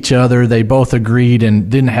with each other. They both agreed and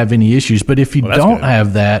didn't have any issues. But if you don't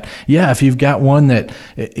have that, if you've got one that,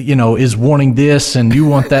 is wanting this and you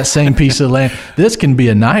want that same piece of land, this can be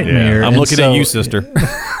a nightmare. Yeah, I'm looking at you, sister.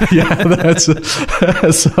 Yeah, that's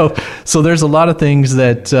so there's a lot of things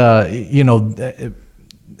that,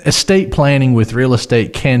 estate planning with real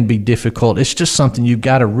estate can be difficult. It's just something you've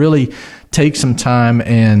got to really take some time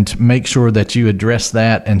and make sure that you address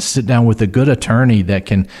that and sit down with a good attorney that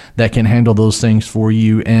can handle those things for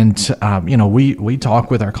you. And we talk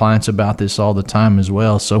with our clients about this all the time as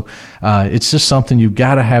well. So it's just something you've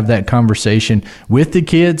got to have that conversation with the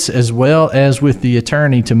kids as well as with the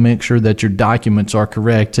attorney to make sure that your documents are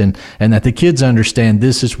correct and that the kids understand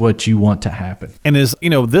this is what you want to happen. And is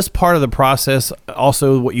this part of the process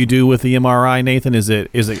also what you do with the MRI, Nathan? Is it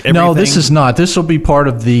everything? No, this is not. This will be part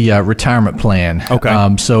of the retirement plan.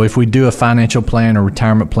 Okay. So if we do a financial plan or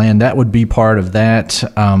retirement plan, that would be part of that.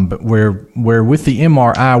 But where with the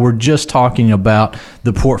MRI, we're just talking about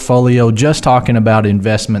the portfolio, just talking about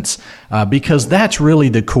investments, because that's really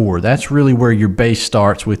the core. That's really where your base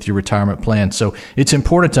starts with your retirement plan. So it's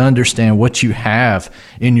important to understand what you have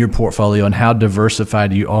in your portfolio and how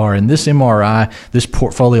diversified you are. And this MRI, this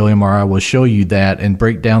portfolio MRI, will show you that and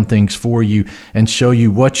break down things for you and show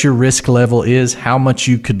you what your risk level is, how much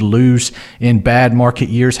you could lose in bad market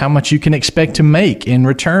years, how much you can expect to make in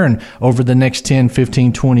return over the next 10,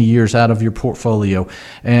 15, 20 years out of your portfolio.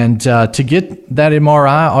 And to get that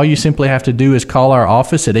MRI, all you simply have to do is call our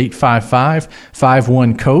office at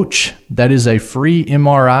 855-51-COACH. That is a free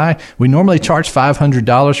MRI. We normally charge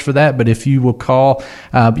 $500 for that, but if you will call,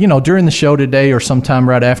 during the show today or sometime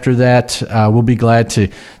right after that, we'll be glad to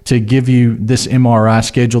give you this MRI,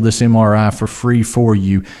 schedule this MRI for free for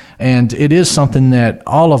you. And it is something that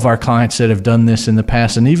all of our clients that have done this in the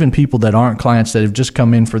past, and even people that aren't clients that have just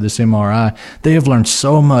come in for this MRI, they have learned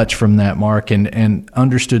so much from that, Mark, and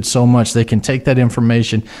understood so much. They can take that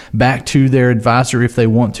information back to their advisor if they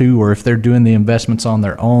want to, or if they're doing the investments on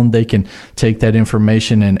their own, they can take that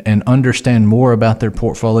information and understand more about their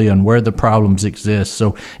portfolio and where the problems exist.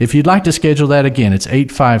 So if you'd like to schedule that, again, it's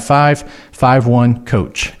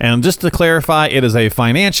 855-51-COACH. And just to clarify, it is a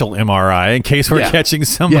financial MRI in case we're catching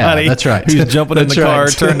somebody that's right. who's jumping in the car,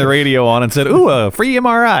 right. turned the radio on and said, ooh, a free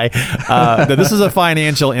MRI. This is a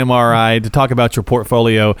financial MRI to talk about your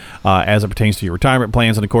portfolio as it pertains to your retirement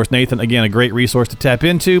plans. And of course, Nathan, again, a great resource to tap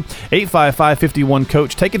into.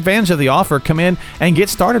 855-51-COACH. Take advantage of the offer. Come in and get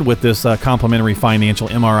started with this complimentary financial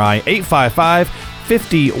MRI.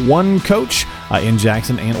 855-51-COACH in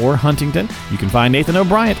Jackson and or Huntington. You can find Nathan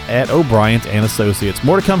O'Brien at O'Brien & Associates.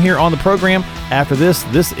 More to come here on the program after this.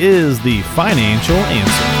 This is the Financial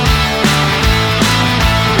Answer.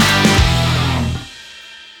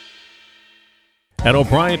 At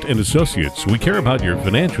O'Brien & Associates, we care about your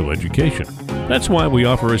financial education. That's why we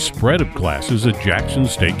offer a spread of classes at Jackson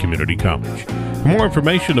State Community College. For more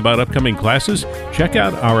information about upcoming classes, check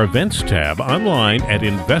out our events tab online at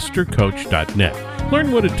investorcoach.net.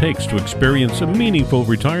 Learn what it takes to experience a meaningful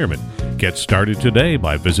retirement. Get started today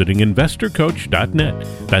by visiting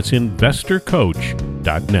investorcoach.net. That's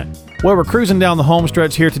investorcoach.net. Well, we're cruising down the home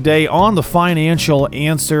stretch here today on the Financial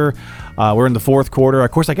Answer. We're in the fourth quarter.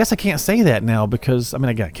 Of course, I guess I can't say that now because,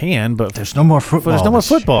 I can, but there's no more football. There's no more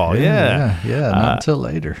football, Yeah, not until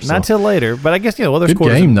later. Not until later. But I guess, there's good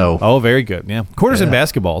quarters. Game, though. Oh, very good, yeah. Quarters in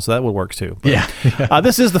basketball, so that would work, too. But,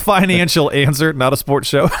 this is the Financial Answer, not a sports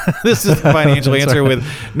show. This is the Financial Answer with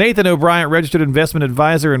Nathan O'Brien, registered investment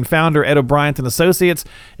advisor and founder at O'Brien & Associates.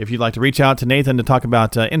 If you'd like to reach out to Nathan to talk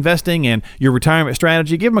about investing and your retirement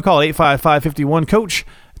strategy, give him a call at 855-51-COACH.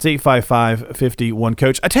 It's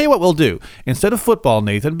 855-51-COACH. I tell you what we'll do. Instead of football,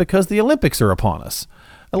 Nathan, because the Olympics are upon us.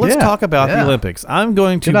 Let's talk about the Olympics. I'm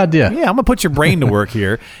going to... Good idea. Yeah, I'm going to put your brain to work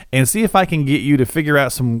here and see if I can get you to figure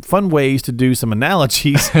out some fun ways to do some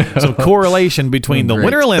analogies, some correlation between the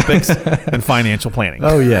Winter Olympics and financial planning.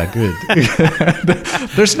 Oh, yeah, good.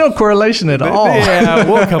 There's no correlation at all. Yeah,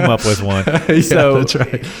 we'll come up with one. That's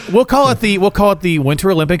right. We'll call it the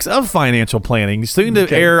Winter Olympics of financial planning, soon to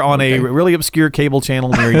air on a really obscure cable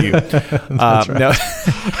channel near you.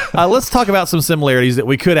 Now, let's talk about some similarities that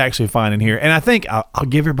we could actually find in here, and I think I'll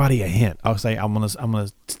give everybody a hint. I'll say I'm gonna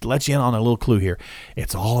let you in on a little clue here.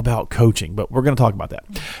 It's all about coaching, but we're gonna talk about that.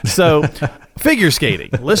 So, figure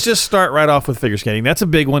skating. Let's just start right off with figure skating. That's a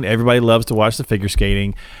big one. Everybody loves to watch the figure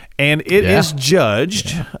skating, and it is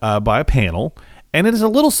judged by a panel. And it is a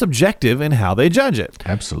little subjective in how they judge it.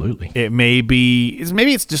 Absolutely. It maybe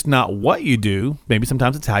it's just not what you do. Maybe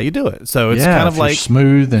sometimes it's how you do it. So it's kind of like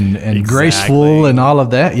smooth and graceful and all of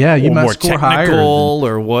that. Yeah, you might more score higher technical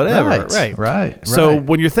or whatever. Right. So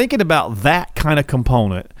when you're thinking about that kind of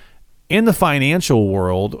component in the financial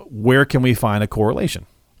world, where can we find a correlation?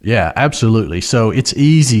 Yeah, absolutely. So it's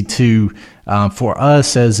easy to, for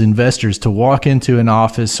us as investors, to walk into an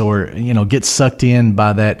office or, get sucked in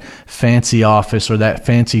by that fancy office or that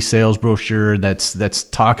fancy sales brochure that's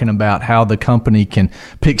talking about how the company can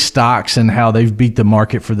pick stocks and how they've beat the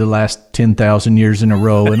market for the last 10,000 years in a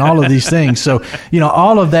row and all of these things. So,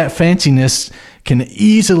 all of that fanciness can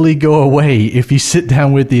easily go away if you sit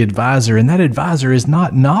down with the advisor, and that advisor is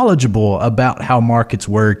not knowledgeable about how markets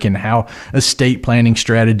work and how estate planning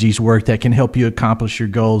strategies work that can help you accomplish your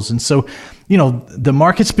goals. And so, the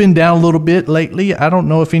market's been down a little bit lately. I don't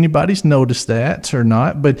know if anybody's noticed that or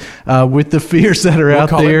not, but with the fears that are out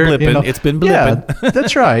there, it's been blipping. Yeah,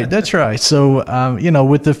 that's right. So,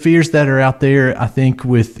 with the fears that are out there, I think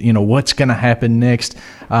with, what's going to happen next,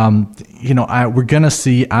 we're going to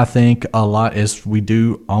see, I think, a lot, as we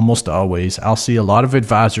do almost always. I'll see a lot of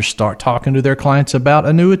advisors start talking to their clients about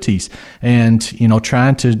annuities and,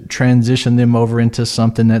 trying to transition them over into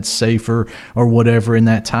something that's safer or whatever in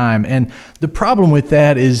that time. And the problem with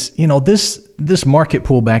that is, this market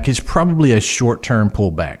pullback is probably a short-term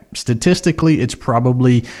pullback. Statistically, it's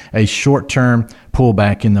probably a short-term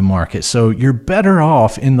pullback in the market. So you're better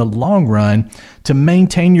off in the long run to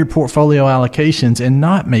maintain your portfolio allocations and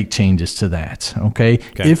not make changes to that. Okay.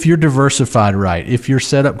 If you're diversified right, if you're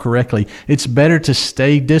set up correctly, it's better to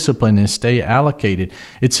stay disciplined and stay allocated.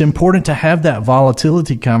 It's important to have that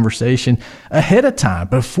volatility conversation ahead of time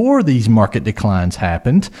before these market declines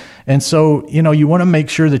happened. And so, you want to make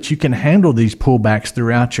sure that you can handle these pullbacks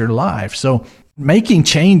throughout your life. So making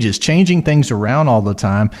changing things around all the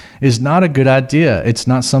time is not a good idea. It's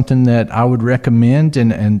not something that I would recommend,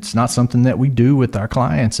 and it's not something that we do with our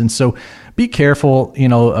clients. And so be careful,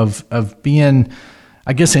 of being,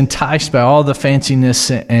 I guess, enticed by all the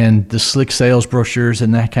fanciness and the slick sales brochures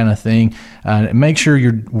and that kind of thing. Make sure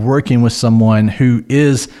you're working with someone who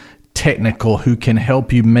is technical, who can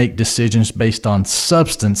help you make decisions based on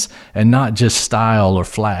substance and not just style or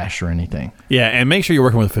flash or anything. Yeah, and make sure you're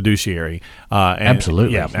working with a fiduciary.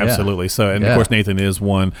 Absolutely. Yeah, absolutely. So, and of course, Nathan is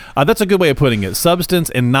one. That's a good way of putting it. Substance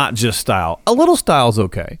and not just style. A little style is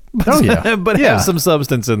okay. But have some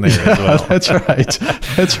substance in there as well. That's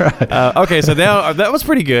right. Okay, so now that was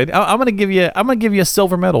pretty good. I'm gonna give you a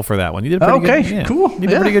silver medal for that one. You did a pretty good. Okay, cool. You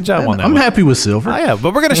did a pretty good job on that. I'm happy with silver. Yeah,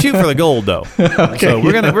 but we're gonna shoot for the gold though. Okay. So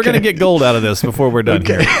we're gonna get gold out of this before we're done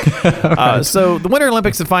here. So the Winter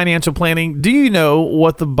Olympics in financial planning. Do you know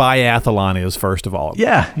what the biathlon is? First of all,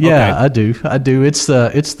 yeah, okay. I do. It's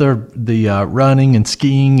the running and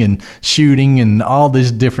skiing and shooting and all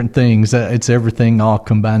these different things. It's everything all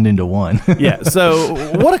combined into one. Yeah. So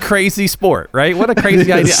what a crazy sport, right? What a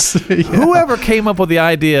crazy idea. Yeah. Whoever came up with the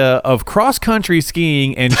idea of cross country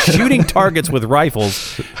skiing and shooting targets with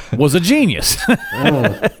rifles was a genius.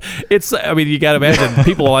 You got to imagine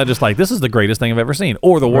people are just like, this is the greatest thing I've ever seen,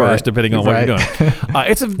 or the worst, depending on what you're doing. What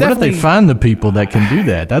if they find the people that can do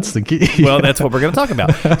that? That's the key. Well, that's what we're going to talk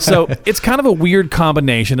about. So it's kind of a weird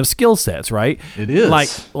combination of skill sets, right? It is.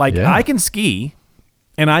 I can ski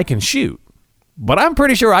and I can shoot, but I'm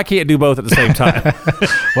pretty sure I can't do both at the same time.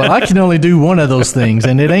 Well, I can only do one of those things,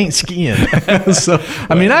 and it ain't skiing. So,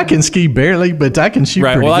 I can ski barely, but I can shoot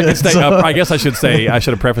pretty good. I can stay up. I guess I should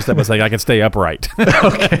have prefaced that by saying I can stay upright.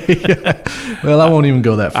 Okay. Yeah. Well, I won't even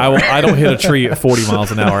go that far. I don't hit a tree at 40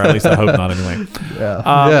 miles an hour. At least I hope not anyway.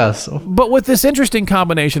 Yeah. But with this interesting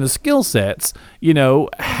combination of skill sets,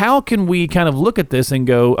 how can we kind of look at this and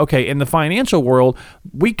go, okay, in the financial world,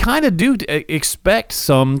 we kind of do expect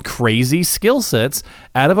some crazy skill sets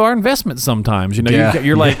out of our investments sometimes.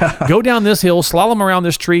 You're like, go down this hill, slalom around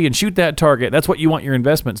this tree, and shoot that target. That's what you want your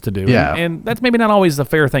investments to do. Yeah. And that's maybe not always the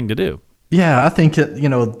fair thing to do. Yeah, I think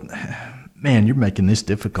man, you're making this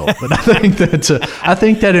difficult. But I think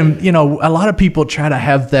that a lot of people try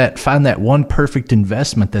to find that one perfect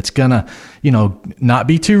investment that's gonna, not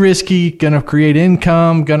be too risky, gonna create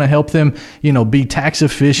income, gonna help them, be tax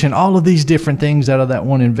efficient, all of these different things out of that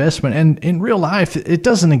one investment. And in real life, it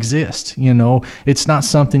doesn't exist. It's not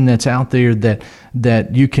something that's out there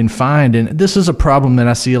that you can find. And this is a problem that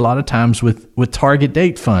I see a lot of times with target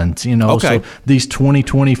date funds, so these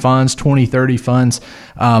 2020 funds, 2030 funds,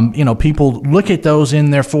 people look at those in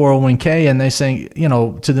their 401k and they say,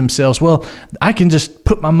 to themselves, well, I can just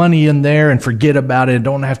put my money in there and forget about it. I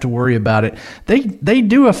don't have to worry about it. it, they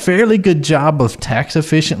do a fairly good job of tax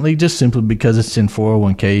efficiently, just simply because it's in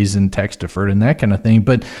 401ks and tax deferred and that kind of thing.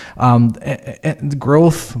 But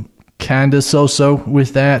growth kind of so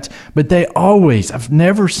with that, but I've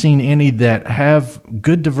never seen any that have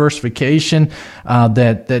good diversification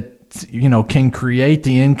that can create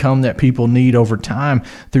the income that people need over time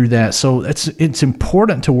through that. So it's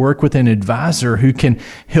important to work with an advisor who can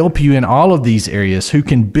help you in all of these areas, who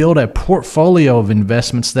can build a portfolio of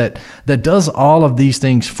investments that does all of these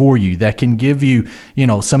things for you, that can give you,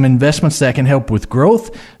 some investments that can help with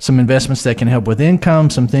growth, some investments that can help with income,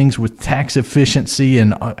 some things with tax efficiency,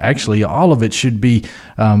 and actually all of it should be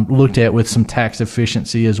looked at with some tax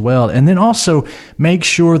efficiency as well. And then also make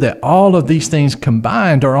sure that all of these things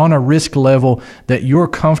combined are on a risk level that you're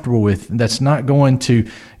comfortable with, that's not going to,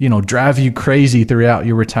 drive you crazy throughout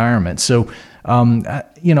your retirement. So,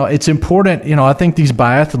 it's important. I think these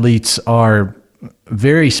biathletes are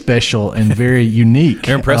very special and very unique.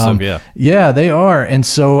 They're impressive, yeah. Yeah, they are. And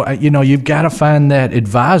so, you've got to find that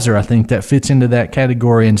advisor, I think, that fits into that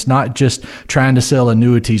category, and it's not just trying to sell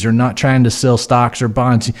annuities or not trying to sell stocks or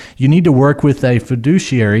bonds. You need to work with a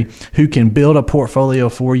fiduciary who can build a portfolio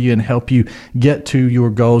for you and help you get to your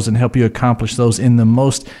goals and help you accomplish those in the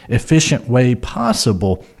most efficient way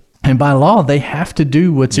possible. And by law, they have to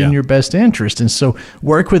do what's in your best interest. And so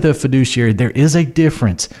work with a fiduciary. There is a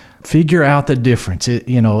difference. Figure out the difference.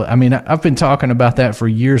 I've been talking about that for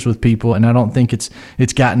years with people, and I don't think it's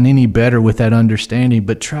gotten any better with that understanding.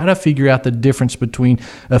 But try to figure out the difference between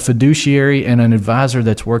a fiduciary and an advisor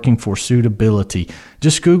that's working for suitability.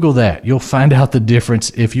 Just Google that. You'll find out the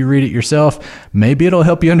difference. If you read it yourself, maybe it'll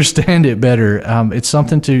help you understand it better. It's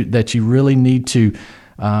something that you really need to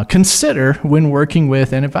consider when working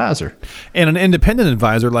with an advisor. And an independent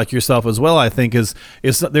advisor like yourself as well, I think is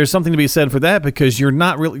there's something to be said for that, because you're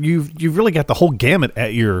not really, you've really got the whole gamut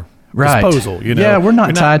at your disposal. Yeah, we're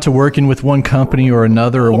not tied to working with one company or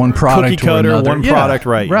another, or one product cookie cutter, or another. One product,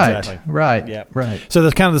 right? Exactly. Right. Yeah. Right. So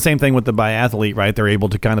that's kind of the same thing with the biathlete, right? They're able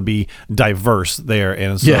to kind of be diverse there,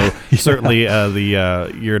 and so certainly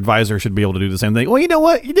your advisor should be able to do the same thing. Well, you know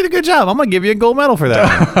what? You did a good job. I'm going to give you a gold medal for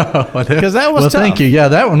that one, because that was tough. Thank you. Yeah,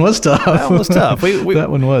 that one was tough. That one was tough. That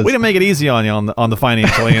one was. We didn't make it easy on you on the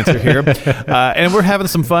financial answer here, and we're having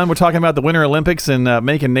some fun. We're talking about the Winter Olympics and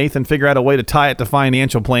making Nathan figure out a way to tie it to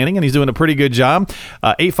financial planning, and he's doing a pretty good job.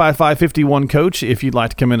 855-51-COACH if you'd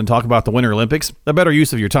like to come in and talk about the Winter Olympics. A better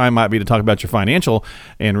use of your time might be to talk about your financial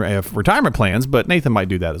and retirement plans, but Nathan might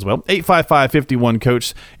do that as well.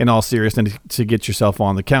 855-51-COACH in all seriousness, to get yourself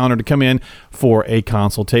on the calendar to come in for a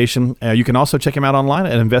consultation. You can also check him out online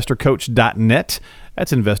at investorcoach.net.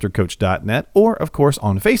 That's investorcoach.net, or, of course,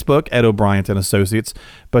 on Facebook at O'Brien & Associates.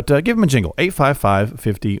 But give them a jingle,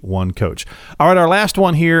 855-51-COACH. All right, our last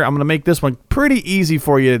one here. I'm going to make this one pretty easy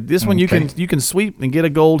for you. This one you can sweep and get a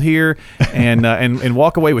gold here and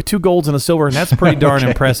walk away with 2 golds and a silver, and that's pretty darn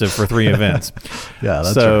impressive for 3 events. Yeah,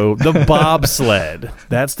 that's so right. The bobsled.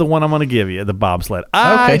 That's the one I'm going to give you, the bobsled.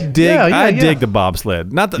 I dig the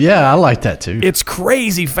bobsled. I like that too. It's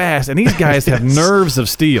crazy fast, and these guys have nerves of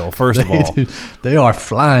steel, first of all. They are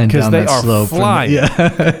flying down that slope. Flying.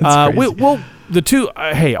 The two.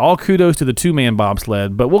 All kudos to the 2-man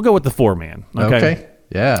bobsled, but we'll go with the 4-man. Okay.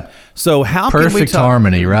 Yeah. So how perfect can we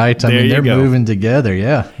harmony, right? They're moving together.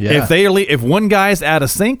 Yeah. If one guy's out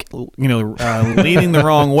of sync, leaning the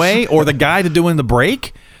wrong way, or the guy doing the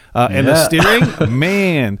brake. And the steering,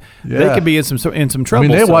 man, they could be in some trouble.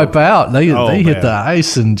 They wipe out. They hit the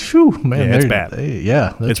ice, and it's bad.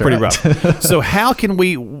 It's pretty rough. So how can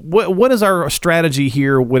we? What is our strategy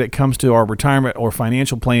here when it comes to our retirement or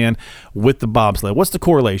financial plan with the bobsled? What's the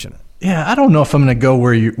correlation? Yeah, I don't know if I'm going to go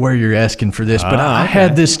where you're asking for this, but I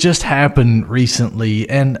had this just happen recently,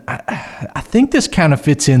 and I think this kind of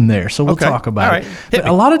fits in there. So we'll talk about it. But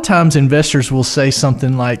a lot of times investors will say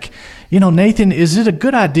something like, Nathan, is it a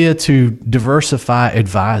good idea to diversify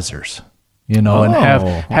advisors? And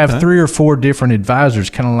have 3 or 4 different advisors,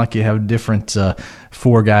 kind of like you have different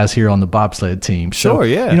 4 guys here on the bobsled team. So,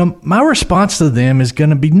 my response to them is going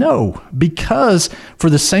to be no, because for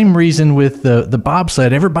the same reason with the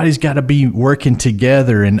bobsled, everybody's got to be working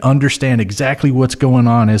together and understand exactly what's going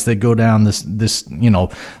on as they go down this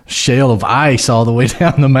shale of ice all the way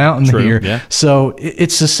down the mountain here. Yeah. So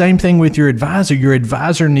it's the same thing with your advisor. Your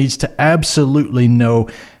advisor needs to absolutely know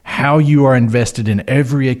how you are invested in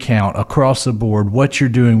every account across the board, what you're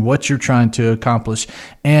doing, what you're trying to accomplish.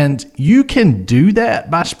 And you can do that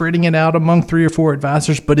by spreading it out among 3 or 4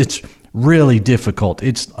 advisors, but it's really difficult.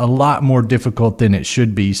 It's a lot more difficult than it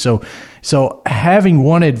should be. So having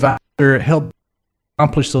one advisor help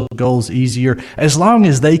accomplish those goals easier, as long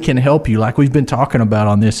as they can help you, like we've been talking about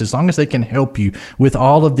on this, as long as they can help you with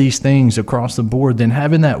all of these things across the board, then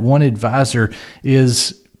having that one advisor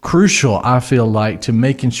is crucial, I feel like, to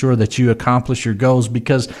making sure that you accomplish your goals,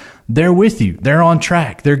 because they're with you. They're on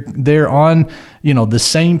track. They're on, the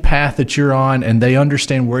same path that you're on, and they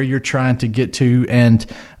understand where you're trying to get to, and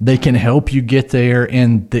they can help you get there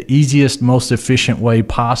in the easiest, most efficient way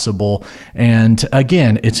possible. And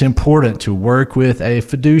again, it's important to work with a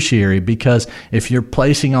fiduciary, because if you're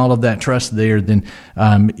placing all of that trust there, then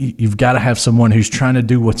you've got to have someone who's trying to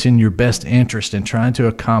do what's in your best interest and trying to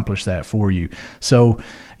accomplish that for you. So,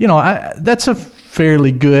 that's a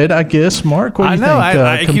fairly good, I guess, Mark. What do you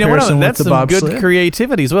think? Comparison that's with the some bobsled? good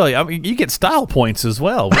creativity as well. I mean, you get style points as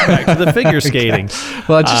well. Back to the figure skating.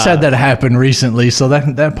 Well, I just had that happen recently, so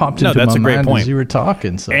that popped into my mind point. as you were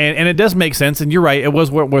talking. So. And it does make sense, and you're right. It was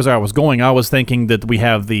where I was going. I was thinking that we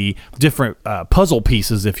have the different puzzle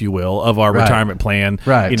pieces, if you will, of our retirement plan.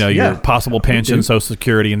 Right. Your possible pension, Social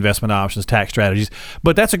Security, investment options, tax strategies.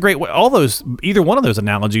 But that's a great way. Either one of those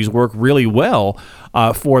analogies work really well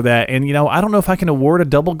for that. And, I don't know if I can award a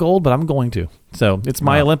double gold, but I'm going to. So it's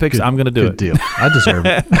my Olympics. I'm going to do it. Good deal. I deserve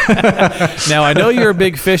it. Now, I know you're a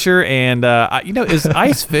big fisher, and, is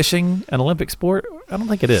ice fishing an Olympic sport? I don't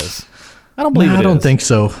think it is. I don't believe it is. I don't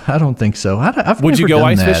think so. I've Would you never go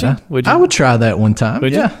done ice that. fishing? I would try that one time.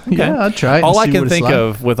 Would you? Yeah. Okay. Yeah, I'd try it. All I can think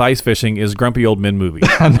of with ice fishing is Grumpy Old Men movies.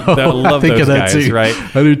 I know. I love think those of that guys, too. right?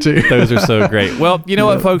 I do too. Those are so great. Well, you know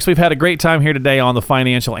what, folks? We've had a great time here today on The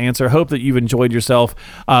Financial Answer. Hope that you've enjoyed yourself.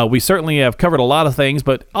 We certainly have covered a lot of things,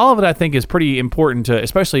 but all of it I think is pretty important,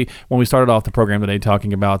 especially when we started off the program today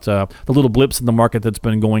talking about the little blips in the market that's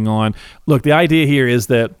been going on. Look, the idea here is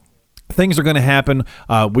that things are going to happen.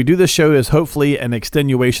 We do this show as hopefully an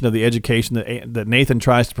extenuation of the education that Nathan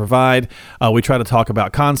tries to provide. We try to talk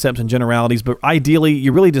about concepts and generalities, but ideally,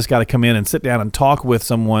 you really just got to come in and sit down and talk with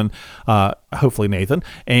someone, hopefully Nathan,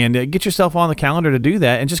 and get yourself on the calendar to do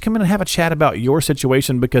that, and just come in and have a chat about your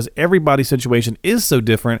situation, because everybody's situation is so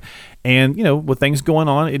different. And, with things going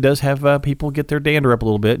on, it does have people get their dander up a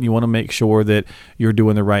little bit, and you want to make sure that you're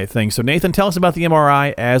doing the right thing. So, Nathan, tell us about the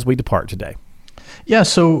MRI as we depart today. Yeah,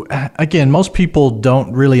 so again, most people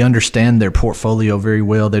don't really understand their portfolio very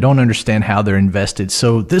well. They don't understand how they're invested.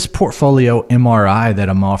 So this portfolio MRI that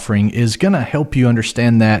I'm offering is going to help you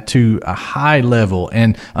understand that to a high level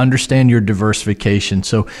and understand your diversification.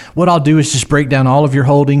 So what I'll do is just break down all of your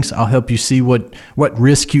holdings. I'll help you see what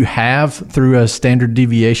risk you have through a standard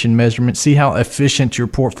deviation measurement, see how efficient your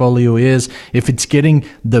portfolio is, if it's getting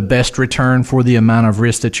the best return for the amount of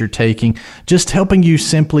risk that you're taking, just helping you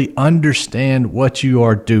simply understand what you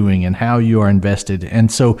are doing and how you are invested.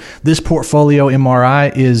 And so this portfolio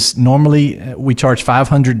MRI is normally, we charge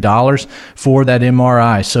 $500 for that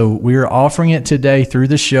MRI. So we're offering it today through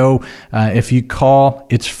the show. If you call,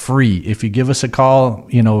 it's free. If you give us a call,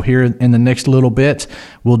 here in the next little bit,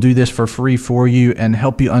 we'll do this for free for you and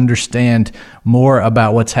help you understand more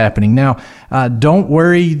about what's happening. Now, don't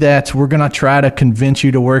worry that we're going to try to convince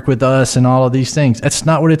you to work with us and all of these things. That's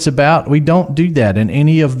not what it's about. We don't do that. And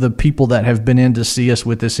any of the people that have been in to see us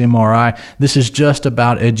with this MRI, this is just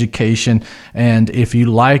about education. And if you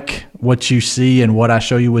like what you see and what I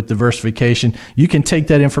show you with diversification, you can take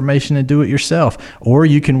that information and do it yourself, or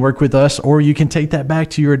you can work with us, or you can take that back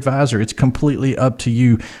to your advisor. It's completely up to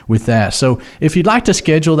you with that. So if you'd like to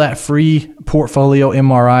schedule that free portfolio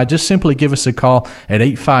MRI, just simply give us a call at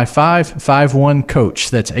 855-51-COACH.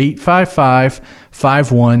 That's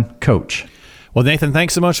 855-51-COACH. Well, Nathan,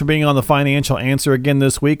 thanks so much for being on The Financial Answer again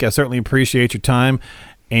this week. I certainly appreciate your time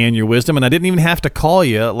and your wisdom. And I didn't even have to call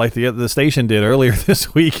you like the station did earlier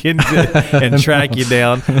this week and track you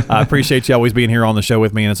down. I appreciate you always being here on the show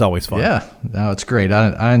with me, and it's always fun. Yeah, no, it's great.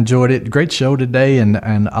 I enjoyed it. Great show today, and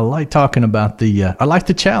I like talking about I like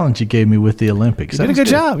the challenge you gave me with the Olympics. You did a good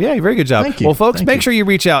job. Yeah, very good job. Thank you. Well, folks, make sure you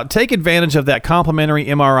reach out. Take advantage of that complimentary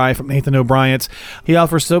MRI from Nathan O'Brien's. He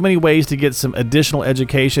offers so many ways to get some additional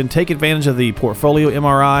education. Take advantage of the portfolio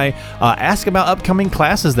MRI. Ask about upcoming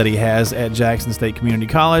classes that he has at Jackson State Community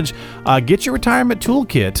College. Get your retirement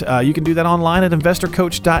toolkit. You can do that online at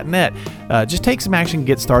investorcoach.net. Just take some action and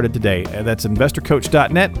get started today. That's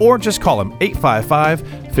investorcoach.net, or just call him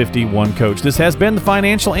 855-51-COACH. This has been The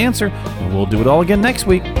Financial Answer, and we'll do it all again next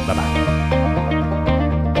week. Bye-bye.